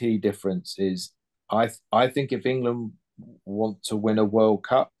one key difference is I think if England want to win a World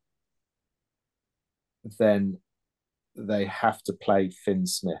Cup, then they have to play Finn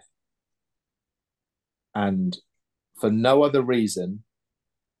Smith, and for no other reason.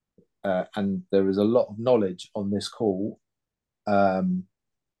 And there is a lot of knowledge on this call,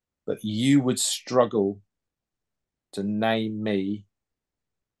 but you would struggle to name me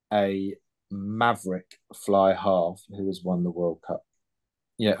a maverick fly half who has won the World Cup.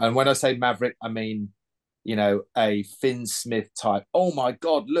 Yeah, and when I say maverick, I mean, a Finn Smith type, oh my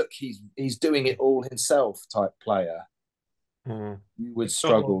God, look, he's doing it all himself type player. You would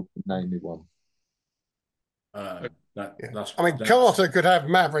struggle to name me one. Carter could have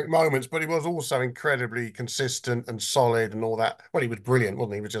maverick moments, but he was also incredibly consistent and solid and all that. Well, he was brilliant,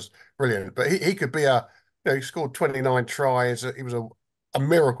 wasn't he? He was just brilliant. But he could be he scored 29 tries. He was a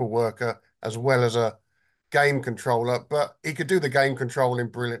miracle worker as well as a game controller, but he could do the game controlling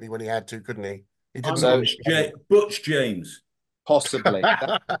brilliantly when he had to, couldn't he? He didn't. Butch James. Possibly.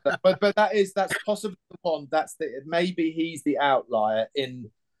 but that's possibly the one. Maybe he's the outlier in.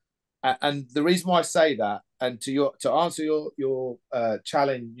 And the reason why I say that, and to answer your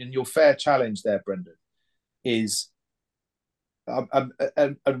challenge and your fair challenge there, Brendan, is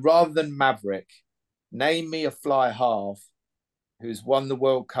rather than maverick, name me a fly half who's won the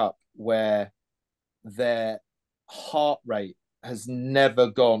World Cup where their heart rate has never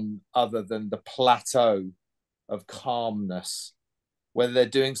gone other than the plateau of calmness, whether they're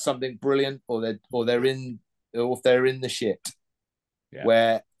doing something brilliant or they're in the shit. Yeah.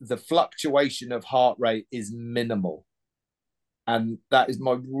 Where the fluctuation of heart rate is minimal, and that is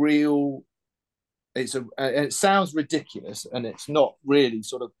my real. It sounds ridiculous, and it's not really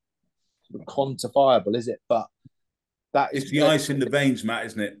sort of quantifiable, is it? But it's the ice in the veins, Matt,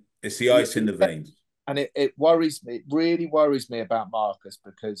 isn't it? It's the ice in the veins, and it worries me. It really worries me about Marcus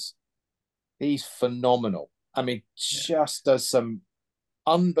because he's phenomenal. I mean, just does some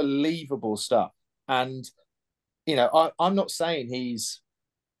unbelievable stuff, and. I'm not saying he's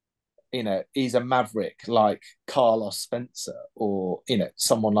a maverick like Carlos Spencer or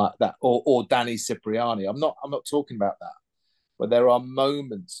someone like that or Danny Cipriani. I'm not talking about that. But there are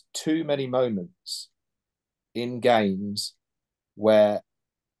moments, too many moments in games where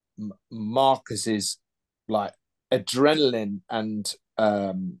Marcus's like adrenaline and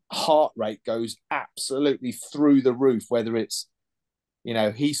heart rate goes absolutely through the roof, whether it's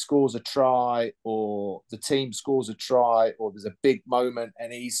he scores a try or the team scores a try or there's a big moment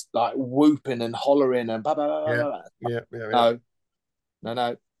and he's like whooping and hollering and blah, blah, blah, blah. Yeah.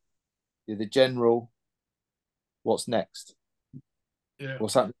 No. You're the general. What's next? Yeah.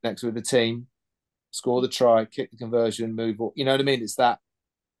 What's happening next with the team? Score the try, kick the conversion, move. You know what I mean? It's that.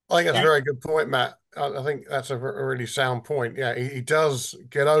 I think that's a very good point, Matt. I think that's a really sound point. Yeah, he does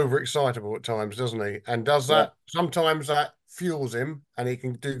get overexcitable at times, doesn't he? And does that sometimes that fuels him and he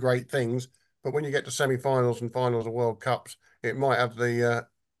can do great things. But when you get to semi-finals and finals of World Cups, it might have the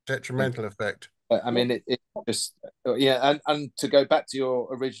detrimental effect. I mean, it just and to go back to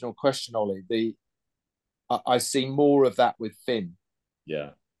your original question, Ollie, I see more of that with Finn.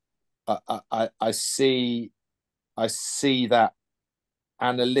 Yeah, I see that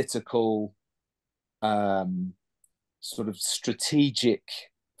analytical, sort of strategic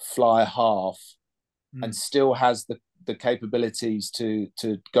fly half, and still has the capabilities to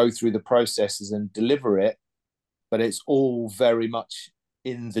go through the processes and deliver it, but it's all very much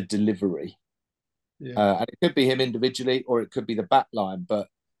in the delivery. Yeah. And it could be him individually or it could be the back line, but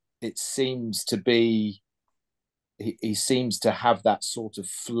it seems to be he seems to have that sort of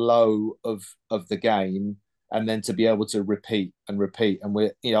flow of the game, and then to be able to repeat. And we're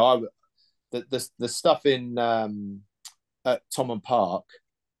the stuff in at Thomond Park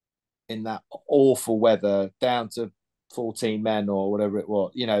in that awful weather, down to 14 men or whatever it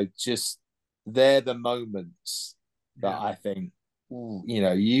was, just they're the moments that I think,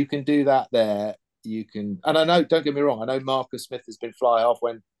 you can do that there. You can, and I know, don't get me wrong, I know Marcus Smith has been fly half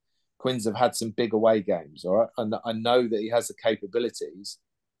when Quins have had some big away games, all right? And I know that he has the capabilities,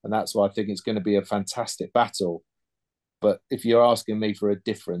 and that's why I think it's going to be a fantastic battle. But if you're asking me for a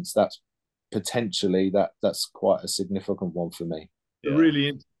difference, that's potentially that's quite a significant one for me. A really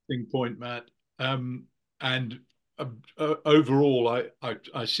interesting point, Matt. And overall,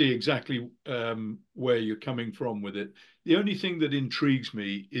 I see exactly where you're coming from with it. The only thing that intrigues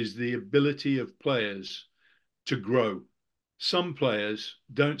me is the ability of players to grow. Some players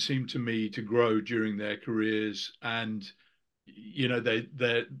don't seem to me to grow during their careers, and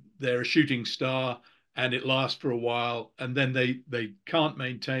they're a shooting star, and it lasts for a while, and then they can't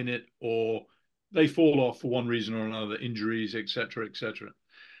maintain it, or they fall off for one reason or another, injuries, etc., etc.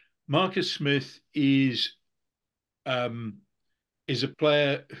 Marcus Smith is a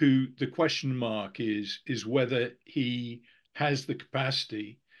player who the question mark is whether he has the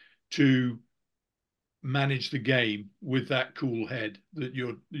capacity to manage the game with that cool head that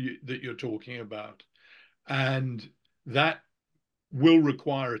you're talking about, and that will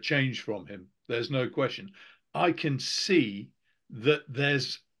require a change from him. There's no question. I can see that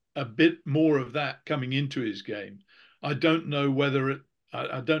there's a bit more of that coming into his game. I don't know whether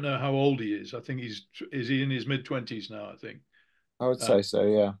I don't know how old he is. I think is he in his mid-20s now, I think. I would say so,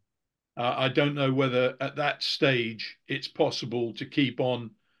 yeah. I don't know whether at that stage it's possible to keep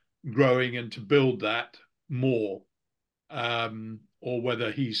on growing and to build that more, or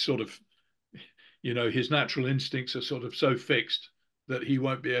whether he's sort of, his natural instincts are sort of so fixed that he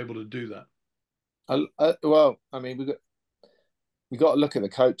won't be able to do that. Well, I mean, we got to look at the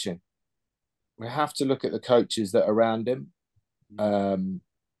coaching. We have to look at the coaches that are around him. And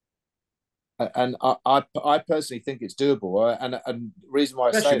I personally think it's doable. And the reason why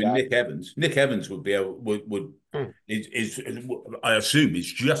especially I say with that, Nick Evans would be able is I assume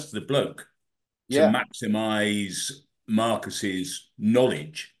it's just the bloke to maximise Marcus's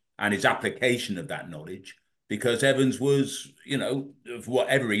knowledge and his application of that knowledge, because Evans was,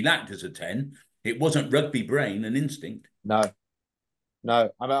 whatever he lacked as a 10, it wasn't rugby brain and instinct. No.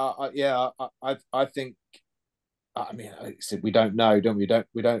 I mean, I think. I mean, like I said, we don't know, don't we?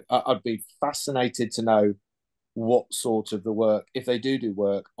 We don't. I'd be fascinated to know what sort of the work, if they do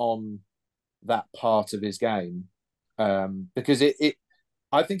work on that part of his game, because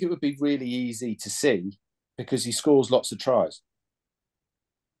I think it would be really easy to see, because he scores lots of tries,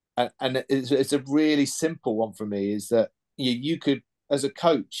 and it's a really simple one for me. Is that you could, as a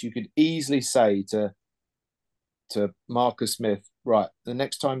coach, you could easily say to Marcus Smith, right, the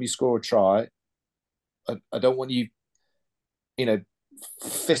next time you score a try, I don't want you,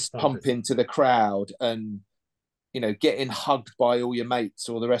 fist pumping to the crowd and, getting hugged by all your mates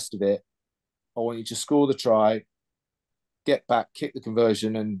or the rest of it. I want you to score the try, get back, kick the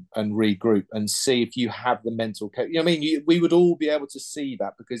conversion, and regroup and see if you have the mental. We would all be able to see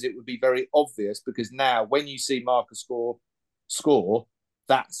that, because it would be very obvious. Because now, when you see Marcus score,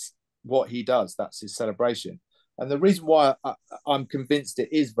 that's what he does. That's his celebration. And the reason why I'm convinced it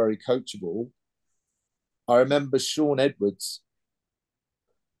is very coachable, I remember Sean Edwards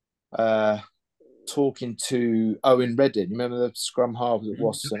talking to Owen Redding. You remember the scrum halves at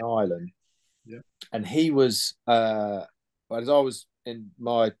Wasps and Ireland? Yeah. And he was, as I was in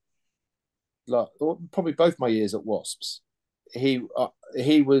my, probably both my years at Wasps, he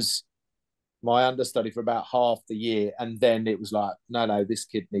was my understudy for about half the year, and then it was like, no, this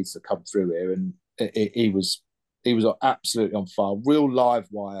kid needs to come through here, and he was absolutely on fire, real live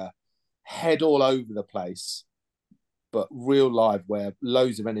wire. Head all over the place, but real live where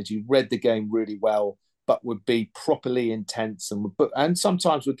loads of energy, read the game really well, but would be properly intense and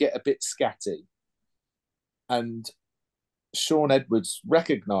sometimes would get a bit scatty. And Sean Edwards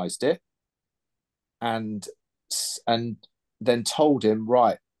recognised it and then told him,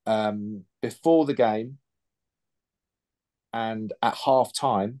 right, before the game and at half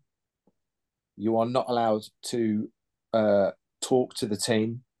time, you are not allowed to talk to the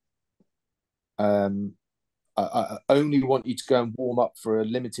team. I only want you to go and warm up for a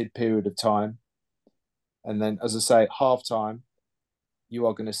limited period of time. And then, as I say, at half time, you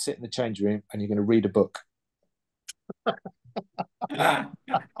are going to sit in the change room and you're going to read a book. And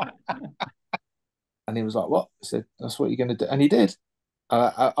he was like, what? I said, that's what you're going to do. And he did.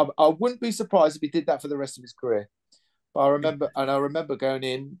 I wouldn't be surprised if he did that for the rest of his career. But I remember going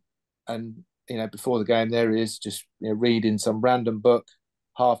in and, before the game, there he is, just reading some random book,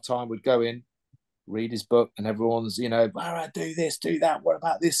 half time would go in, read his book, and everyone's, all right, do this, do that. What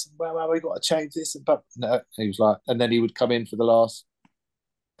about this? Well, we got to change this. But no, he was like, and then he would come in for the last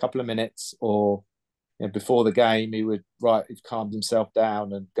couple of minutes, or before the game, he would he'd calmed himself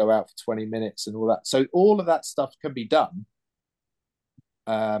down and go out for 20 minutes and all that. So all of that stuff can be done.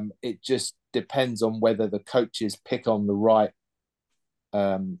 It just depends on whether the coaches pick on the right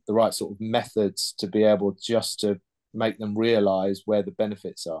sort of methods to be able just to make them realise where the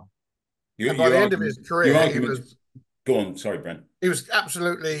benefits are. And by the end of his career, he was... Go on, sorry, Brent. He was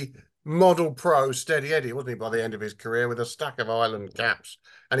absolutely model pro steady Eddie, wasn't he, by the end of his career, with a stack of Ireland caps.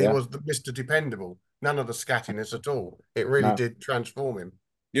 And he was the Mr. Dependable. None of the scattiness at all. It really did transform him.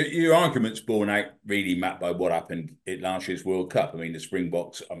 Your argument's borne out really, Matt, by what happened at last year's World Cup. I mean, the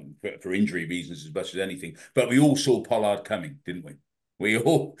Springboks, for injury reasons as much as anything, but we all saw Pollard coming, didn't we? We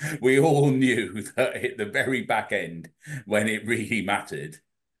all knew that at the very back end, when it really mattered,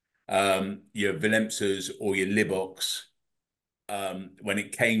 your Willemses or your Libboks, when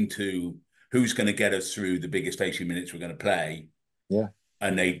it came to who's going to get us through the biggest 80 minutes we're going to play,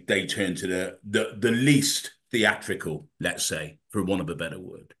 and they turned to the least theatrical, let's say, for want of a better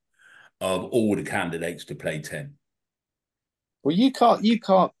word, of all the candidates to play 10. Well, you can't,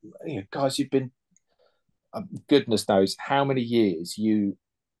 guys, you've been, goodness knows how many years you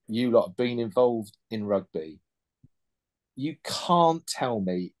lot have been involved in rugby. You can't tell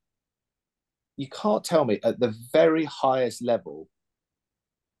me at the very highest level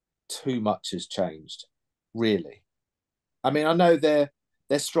too much has changed, really. I mean, I know they're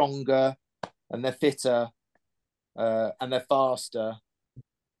stronger and they're fitter and they're faster,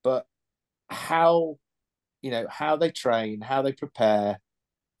 but how they train, how they prepare,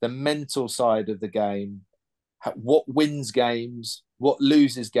 the mental side of the game, what wins games, what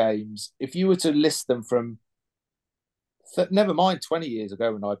loses games. If you were to list them from, never mind 20 years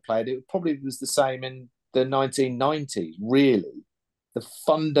ago when I played, it probably was the same in the 1990s, really. The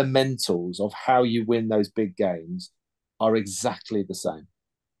fundamentals of how you win those big games are exactly the same.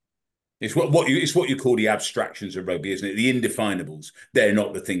 It's what you call the abstractions of rugby, isn't it? The indefinables, they're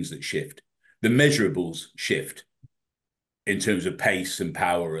not the things that shift. The measurables shift in terms of pace and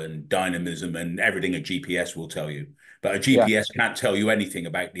power and dynamism and everything a GPS will tell you. But a GPS can't tell you anything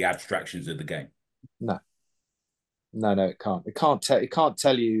about the abstractions of the game. No, it can't. It can't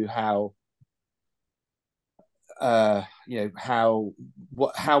tell you how how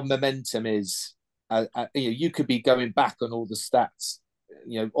momentum is. You could be going back on all the stats,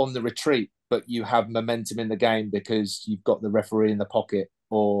 on the retreat, but you have momentum in the game because you've got the referee in the pocket,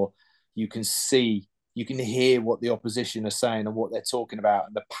 or you can hear what the opposition are saying and what they're talking about,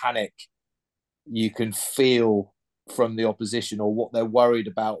 and the panic you can feel from the opposition, or what they're worried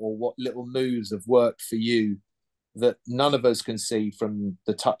about, or what little moves have worked for you that none of us can see from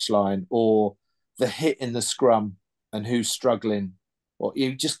the touchline, or the hit in the scrum and who's struggling. Or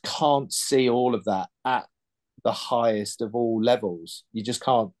you just can't see all of that at the highest of all levels. You just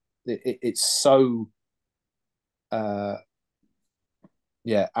can't. It's so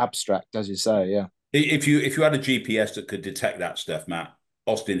abstract, as you say. Yeah. If you had a GPS that could detect that stuff, Matt,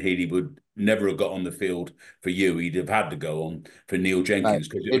 Austin Healey would never have got on the field for you. He'd have had to go on for Neil Jenkins,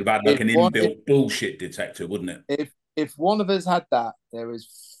 because it would have had like an inbuilt bullshit detector, wouldn't it? If one of us had that, there is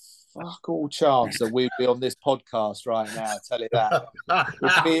fuck all chance that we'd be on this podcast right now. I tell you that.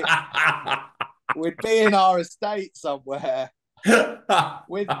 We'd be in our estate somewhere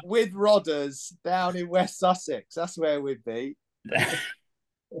with Rodders down in West Sussex. That's where we'd be.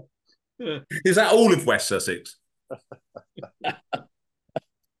 Is that all of West Sussex?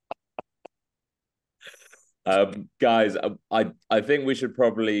 Guys, I think we should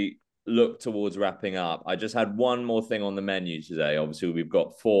probably look towards wrapping up. I just had one more thing on the menu today. Obviously, we've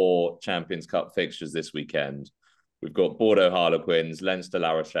got 4 Champions Cup fixtures this weekend. We've got Bordeaux Harlequins, Leinster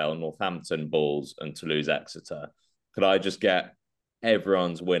La Rochelle, Northampton Bulls, and Toulouse Exeter. Could I just get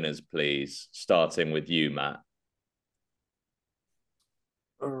everyone's winners, please, starting with you, Matt?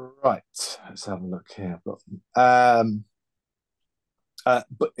 Right, let's have a look here. I've got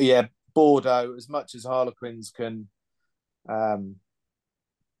but yeah, Bordeaux, as much as Harlequins can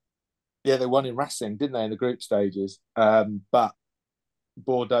they won in Racing, didn't they, in the group stages? But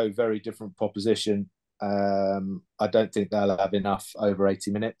Bordeaux, very different proposition. I don't think they'll have enough over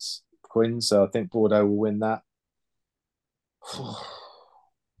 80 minutes, Quinn, so I think Bordeaux will win that.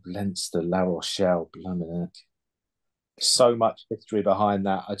 Leinster, La Rochelle, blimey. So much history behind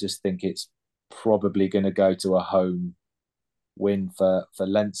that. I just think it's probably going to go to a home win for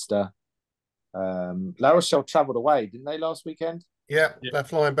Leinster. La Rochelle travelled away, didn't they, last weekend? Yeah, they're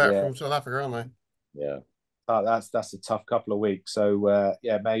flying back from South Africa, aren't they? Yeah. That's a tough couple of weeks. So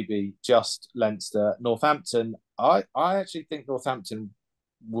maybe just Leinster, Northampton. I actually think Northampton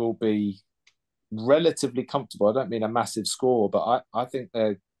will be relatively comfortable. I don't mean a massive score, but I think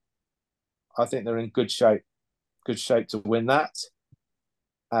they're in good shape to win that.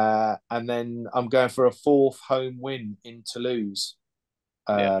 And then I'm going for a fourth home win in Toulouse.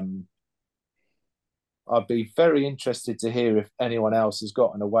 I'd be very interested to hear if anyone else has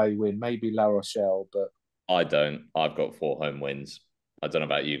got an away win, maybe La Rochelle, but I don't. I've got 4 home wins. I don't know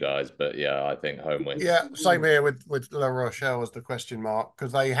about you guys, but yeah, I think home wins. Yeah, same here with La Rochelle as the question mark,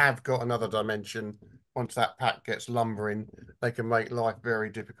 because they have got another dimension. Once that pack gets lumbering, they can make life very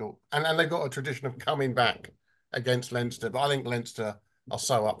difficult. And they've got a tradition of coming back against Leinster, but I think Leinster are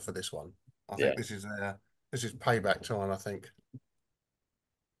so up for this one. I think this is payback time, I think.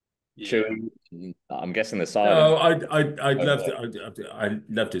 Yeah. I'm guessing the side. No, I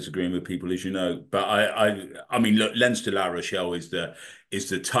love disagreeing with people, as you know. But I mean, look, Leinster La Rochelle is the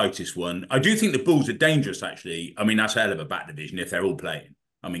tightest one. I do think the Bulls are dangerous. Actually, I mean that's a hell of a back division if they're all playing.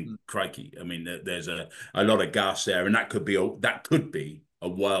 I mean, crikey! I mean, there's a lot of gas there, and that could be a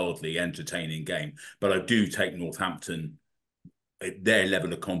wildly entertaining game. But I do take Northampton at their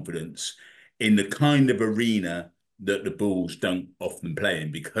level of confidence in the kind of arena that the Bulls don't often play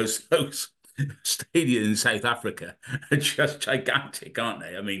in, because those stadiums in South Africa are just gigantic, aren't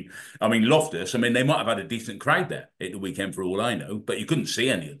they? I mean, Loftus. I mean, they might have had a decent crowd there at the weekend, for all I know, but you couldn't see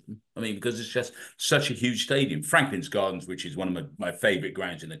any of them. I mean, because it's just such a huge stadium. Franklin's Gardens, which is one of my favourite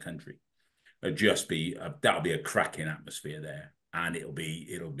grounds in the country, that'll be a cracking atmosphere there, and it'll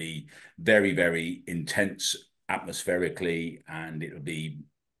be very, very intense atmospherically, and it'll be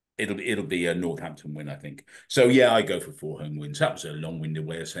a Northampton win, I think. So yeah, I go for 4 home wins. That was a long-winded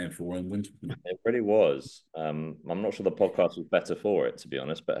way of saying 4 home wins. It really was. I'm not sure the podcast was better for it, to be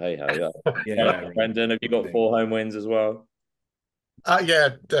honest. But hey, yeah. Brendan, have you got 4 home wins as well?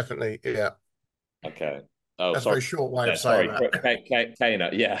 Yeah, definitely. Yeah. Okay. Oh, that's sorry. a very short way of saying that.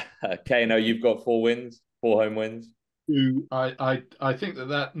 Kano, yeah, Kano, you've got 4 wins, 4 home wins. I think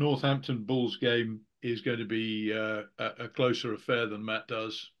that Northampton Bulls game is going to be a closer affair than Matt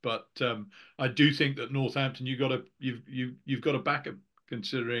does, but I do think that Northampton you've got to back them,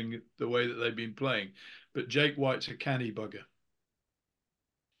 considering the way that they've been playing. But Jake White's a canny bugger.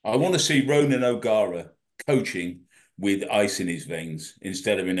 I want to see Ronan O'Gara coaching with ice in his veins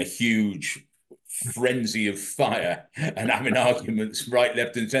instead of in a huge frenzy of fire and having arguments right,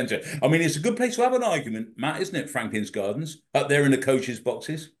 left, and centre. I mean, it's a good place to have an argument, Matt, isn't it? Franklin's Gardens, up there in the coaches'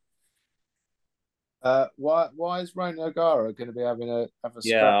 boxes. Why is Ronan O'Gara going to be having a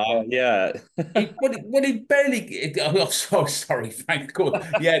scrap? Yeah. he barely. Oh, sorry, Frank.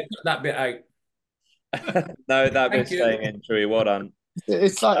 Yeah, that bit out. No, that bit's staying in. Chewy, well done.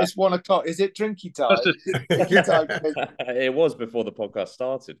 It's like it's 1 o'clock. Is it drinky time? It was before the podcast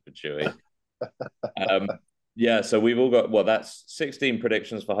started for Chewy. Yeah, so we've all got, that's 16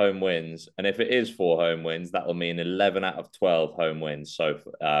 predictions for home wins. And if it is 4 home wins, that will mean 11 out of 12 home wins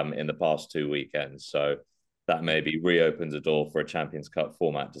in the past 2 weekends. So that maybe reopens a door for a Champions Cup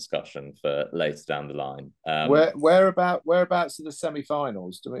format discussion for later down the line. Whereabouts are the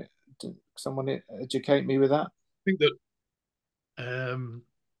semi-finals? Do someone educate me with that? I think that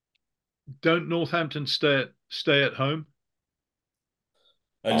don't Northampton stay at home?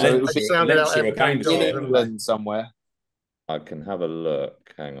 Leinster are bound to stay at home somewhere. I can have a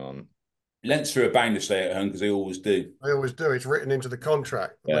look. Hang on. Leinster are bound to stay at home because they always do. They always do. It's written into the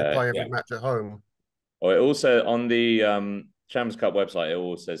contract. They play every match at home. It also on the Champions Cup website, it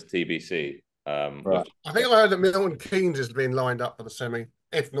all says TBC. Right. I think I heard that Milton Keynes is being lined up for the semi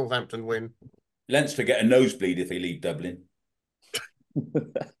if Northampton win. Leinster get a nosebleed if they leave Dublin.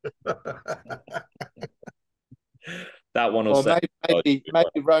 That one will maybe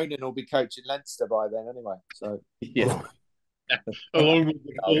Ronan will be coaching Leinster by then anyway. So yeah. Along with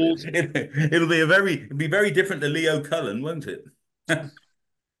the Bulls. It'll be very different to Leo Cullen, won't it?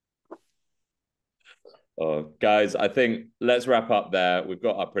 Oh, guys, I think let's wrap up there. We've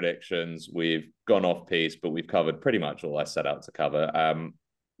got our predictions. We've gone off piece, but we've covered pretty much all I set out to cover.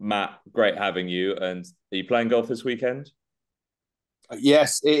 Matt, great having you. And are you playing golf this weekend?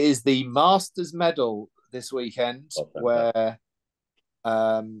 Yes, it is the Masters Medal this weekend, where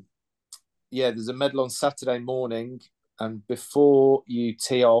there's a medal on Saturday morning, and before you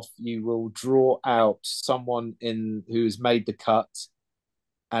tee off, you will draw out someone who's made the cut,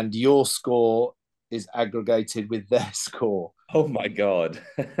 and your score is aggregated with their score. Oh my God.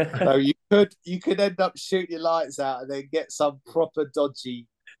 So you could end up shooting your lights out and then get some proper dodgy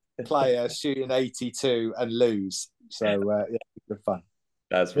player shooting 82 and lose. So good fun.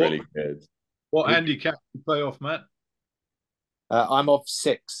 That's really good. What handicap do you play off, Matt? I'm off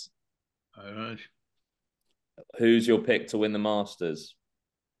 6. All right. Who's your pick to win the Masters?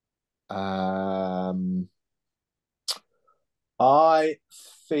 I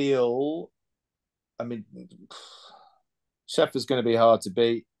feel, I mean, Sheffield going to be hard to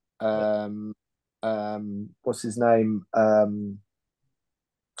beat. What's his name?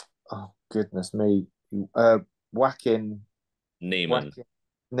 Oh goodness me, Whacking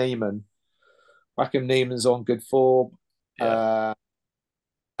Neiman. Whacking Neiman's on good form. Yeah.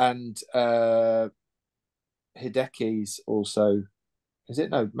 And Hideki's also. Is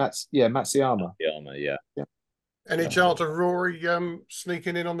it? No, Matsuyama. Yeah. Any chance of Rory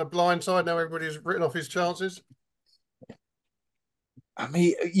sneaking in on the blind side? Now everybody's written off his chances. I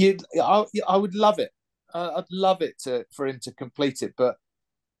mean, I would love it. I'd love it for him to complete it, but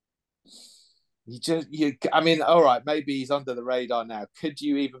I mean, all right, maybe he's under the radar now. Could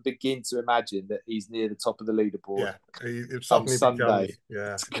you even begin to imagine that he's near the top of the leaderboard? Yeah, on Sunday.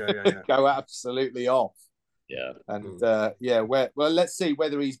 Yeah. Go absolutely off. Yeah, and let's see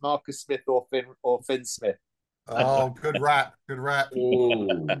whether he's Marcus Smith or Finn Smith. Oh, good rap. Well,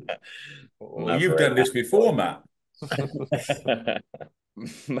 you've done this before, Matt.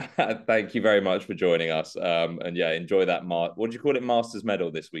 Matt, thank you very much for joining us. And yeah, enjoy that. What do you call it? Masters medal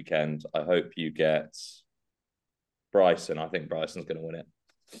this weekend. I hope you get Bryson. I think Bryson's going to win it.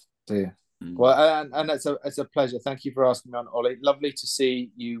 Yeah. Well, and it's a pleasure. Thank you for asking me on, Ollie. Lovely to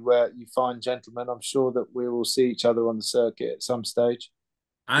see you, you fine gentlemen. I'm sure that we will see each other on the circuit at some stage.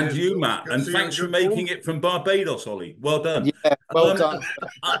 And you, Matt. And thanks for making it from Barbados, Ollie. Well done. Yeah, well done.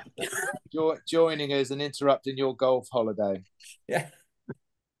 Joining us and interrupting your golf holiday. Yeah.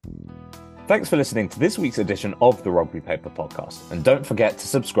 Thanks for listening to this week's edition of the Rugby Paper Podcast. And don't forget to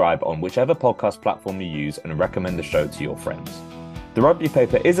subscribe on whichever podcast platform you use and recommend the show to your friends. The Rugby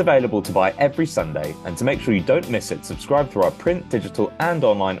Paper is available to buy every Sunday, and to make sure you don't miss it, subscribe through our print, digital and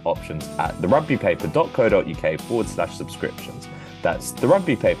online options at therugbypaper.co.uk/subscriptions. That's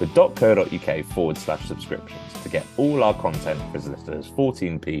therugbypaper.co.uk/subscriptions to get all our content for as little as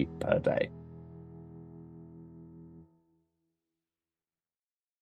 14p per day.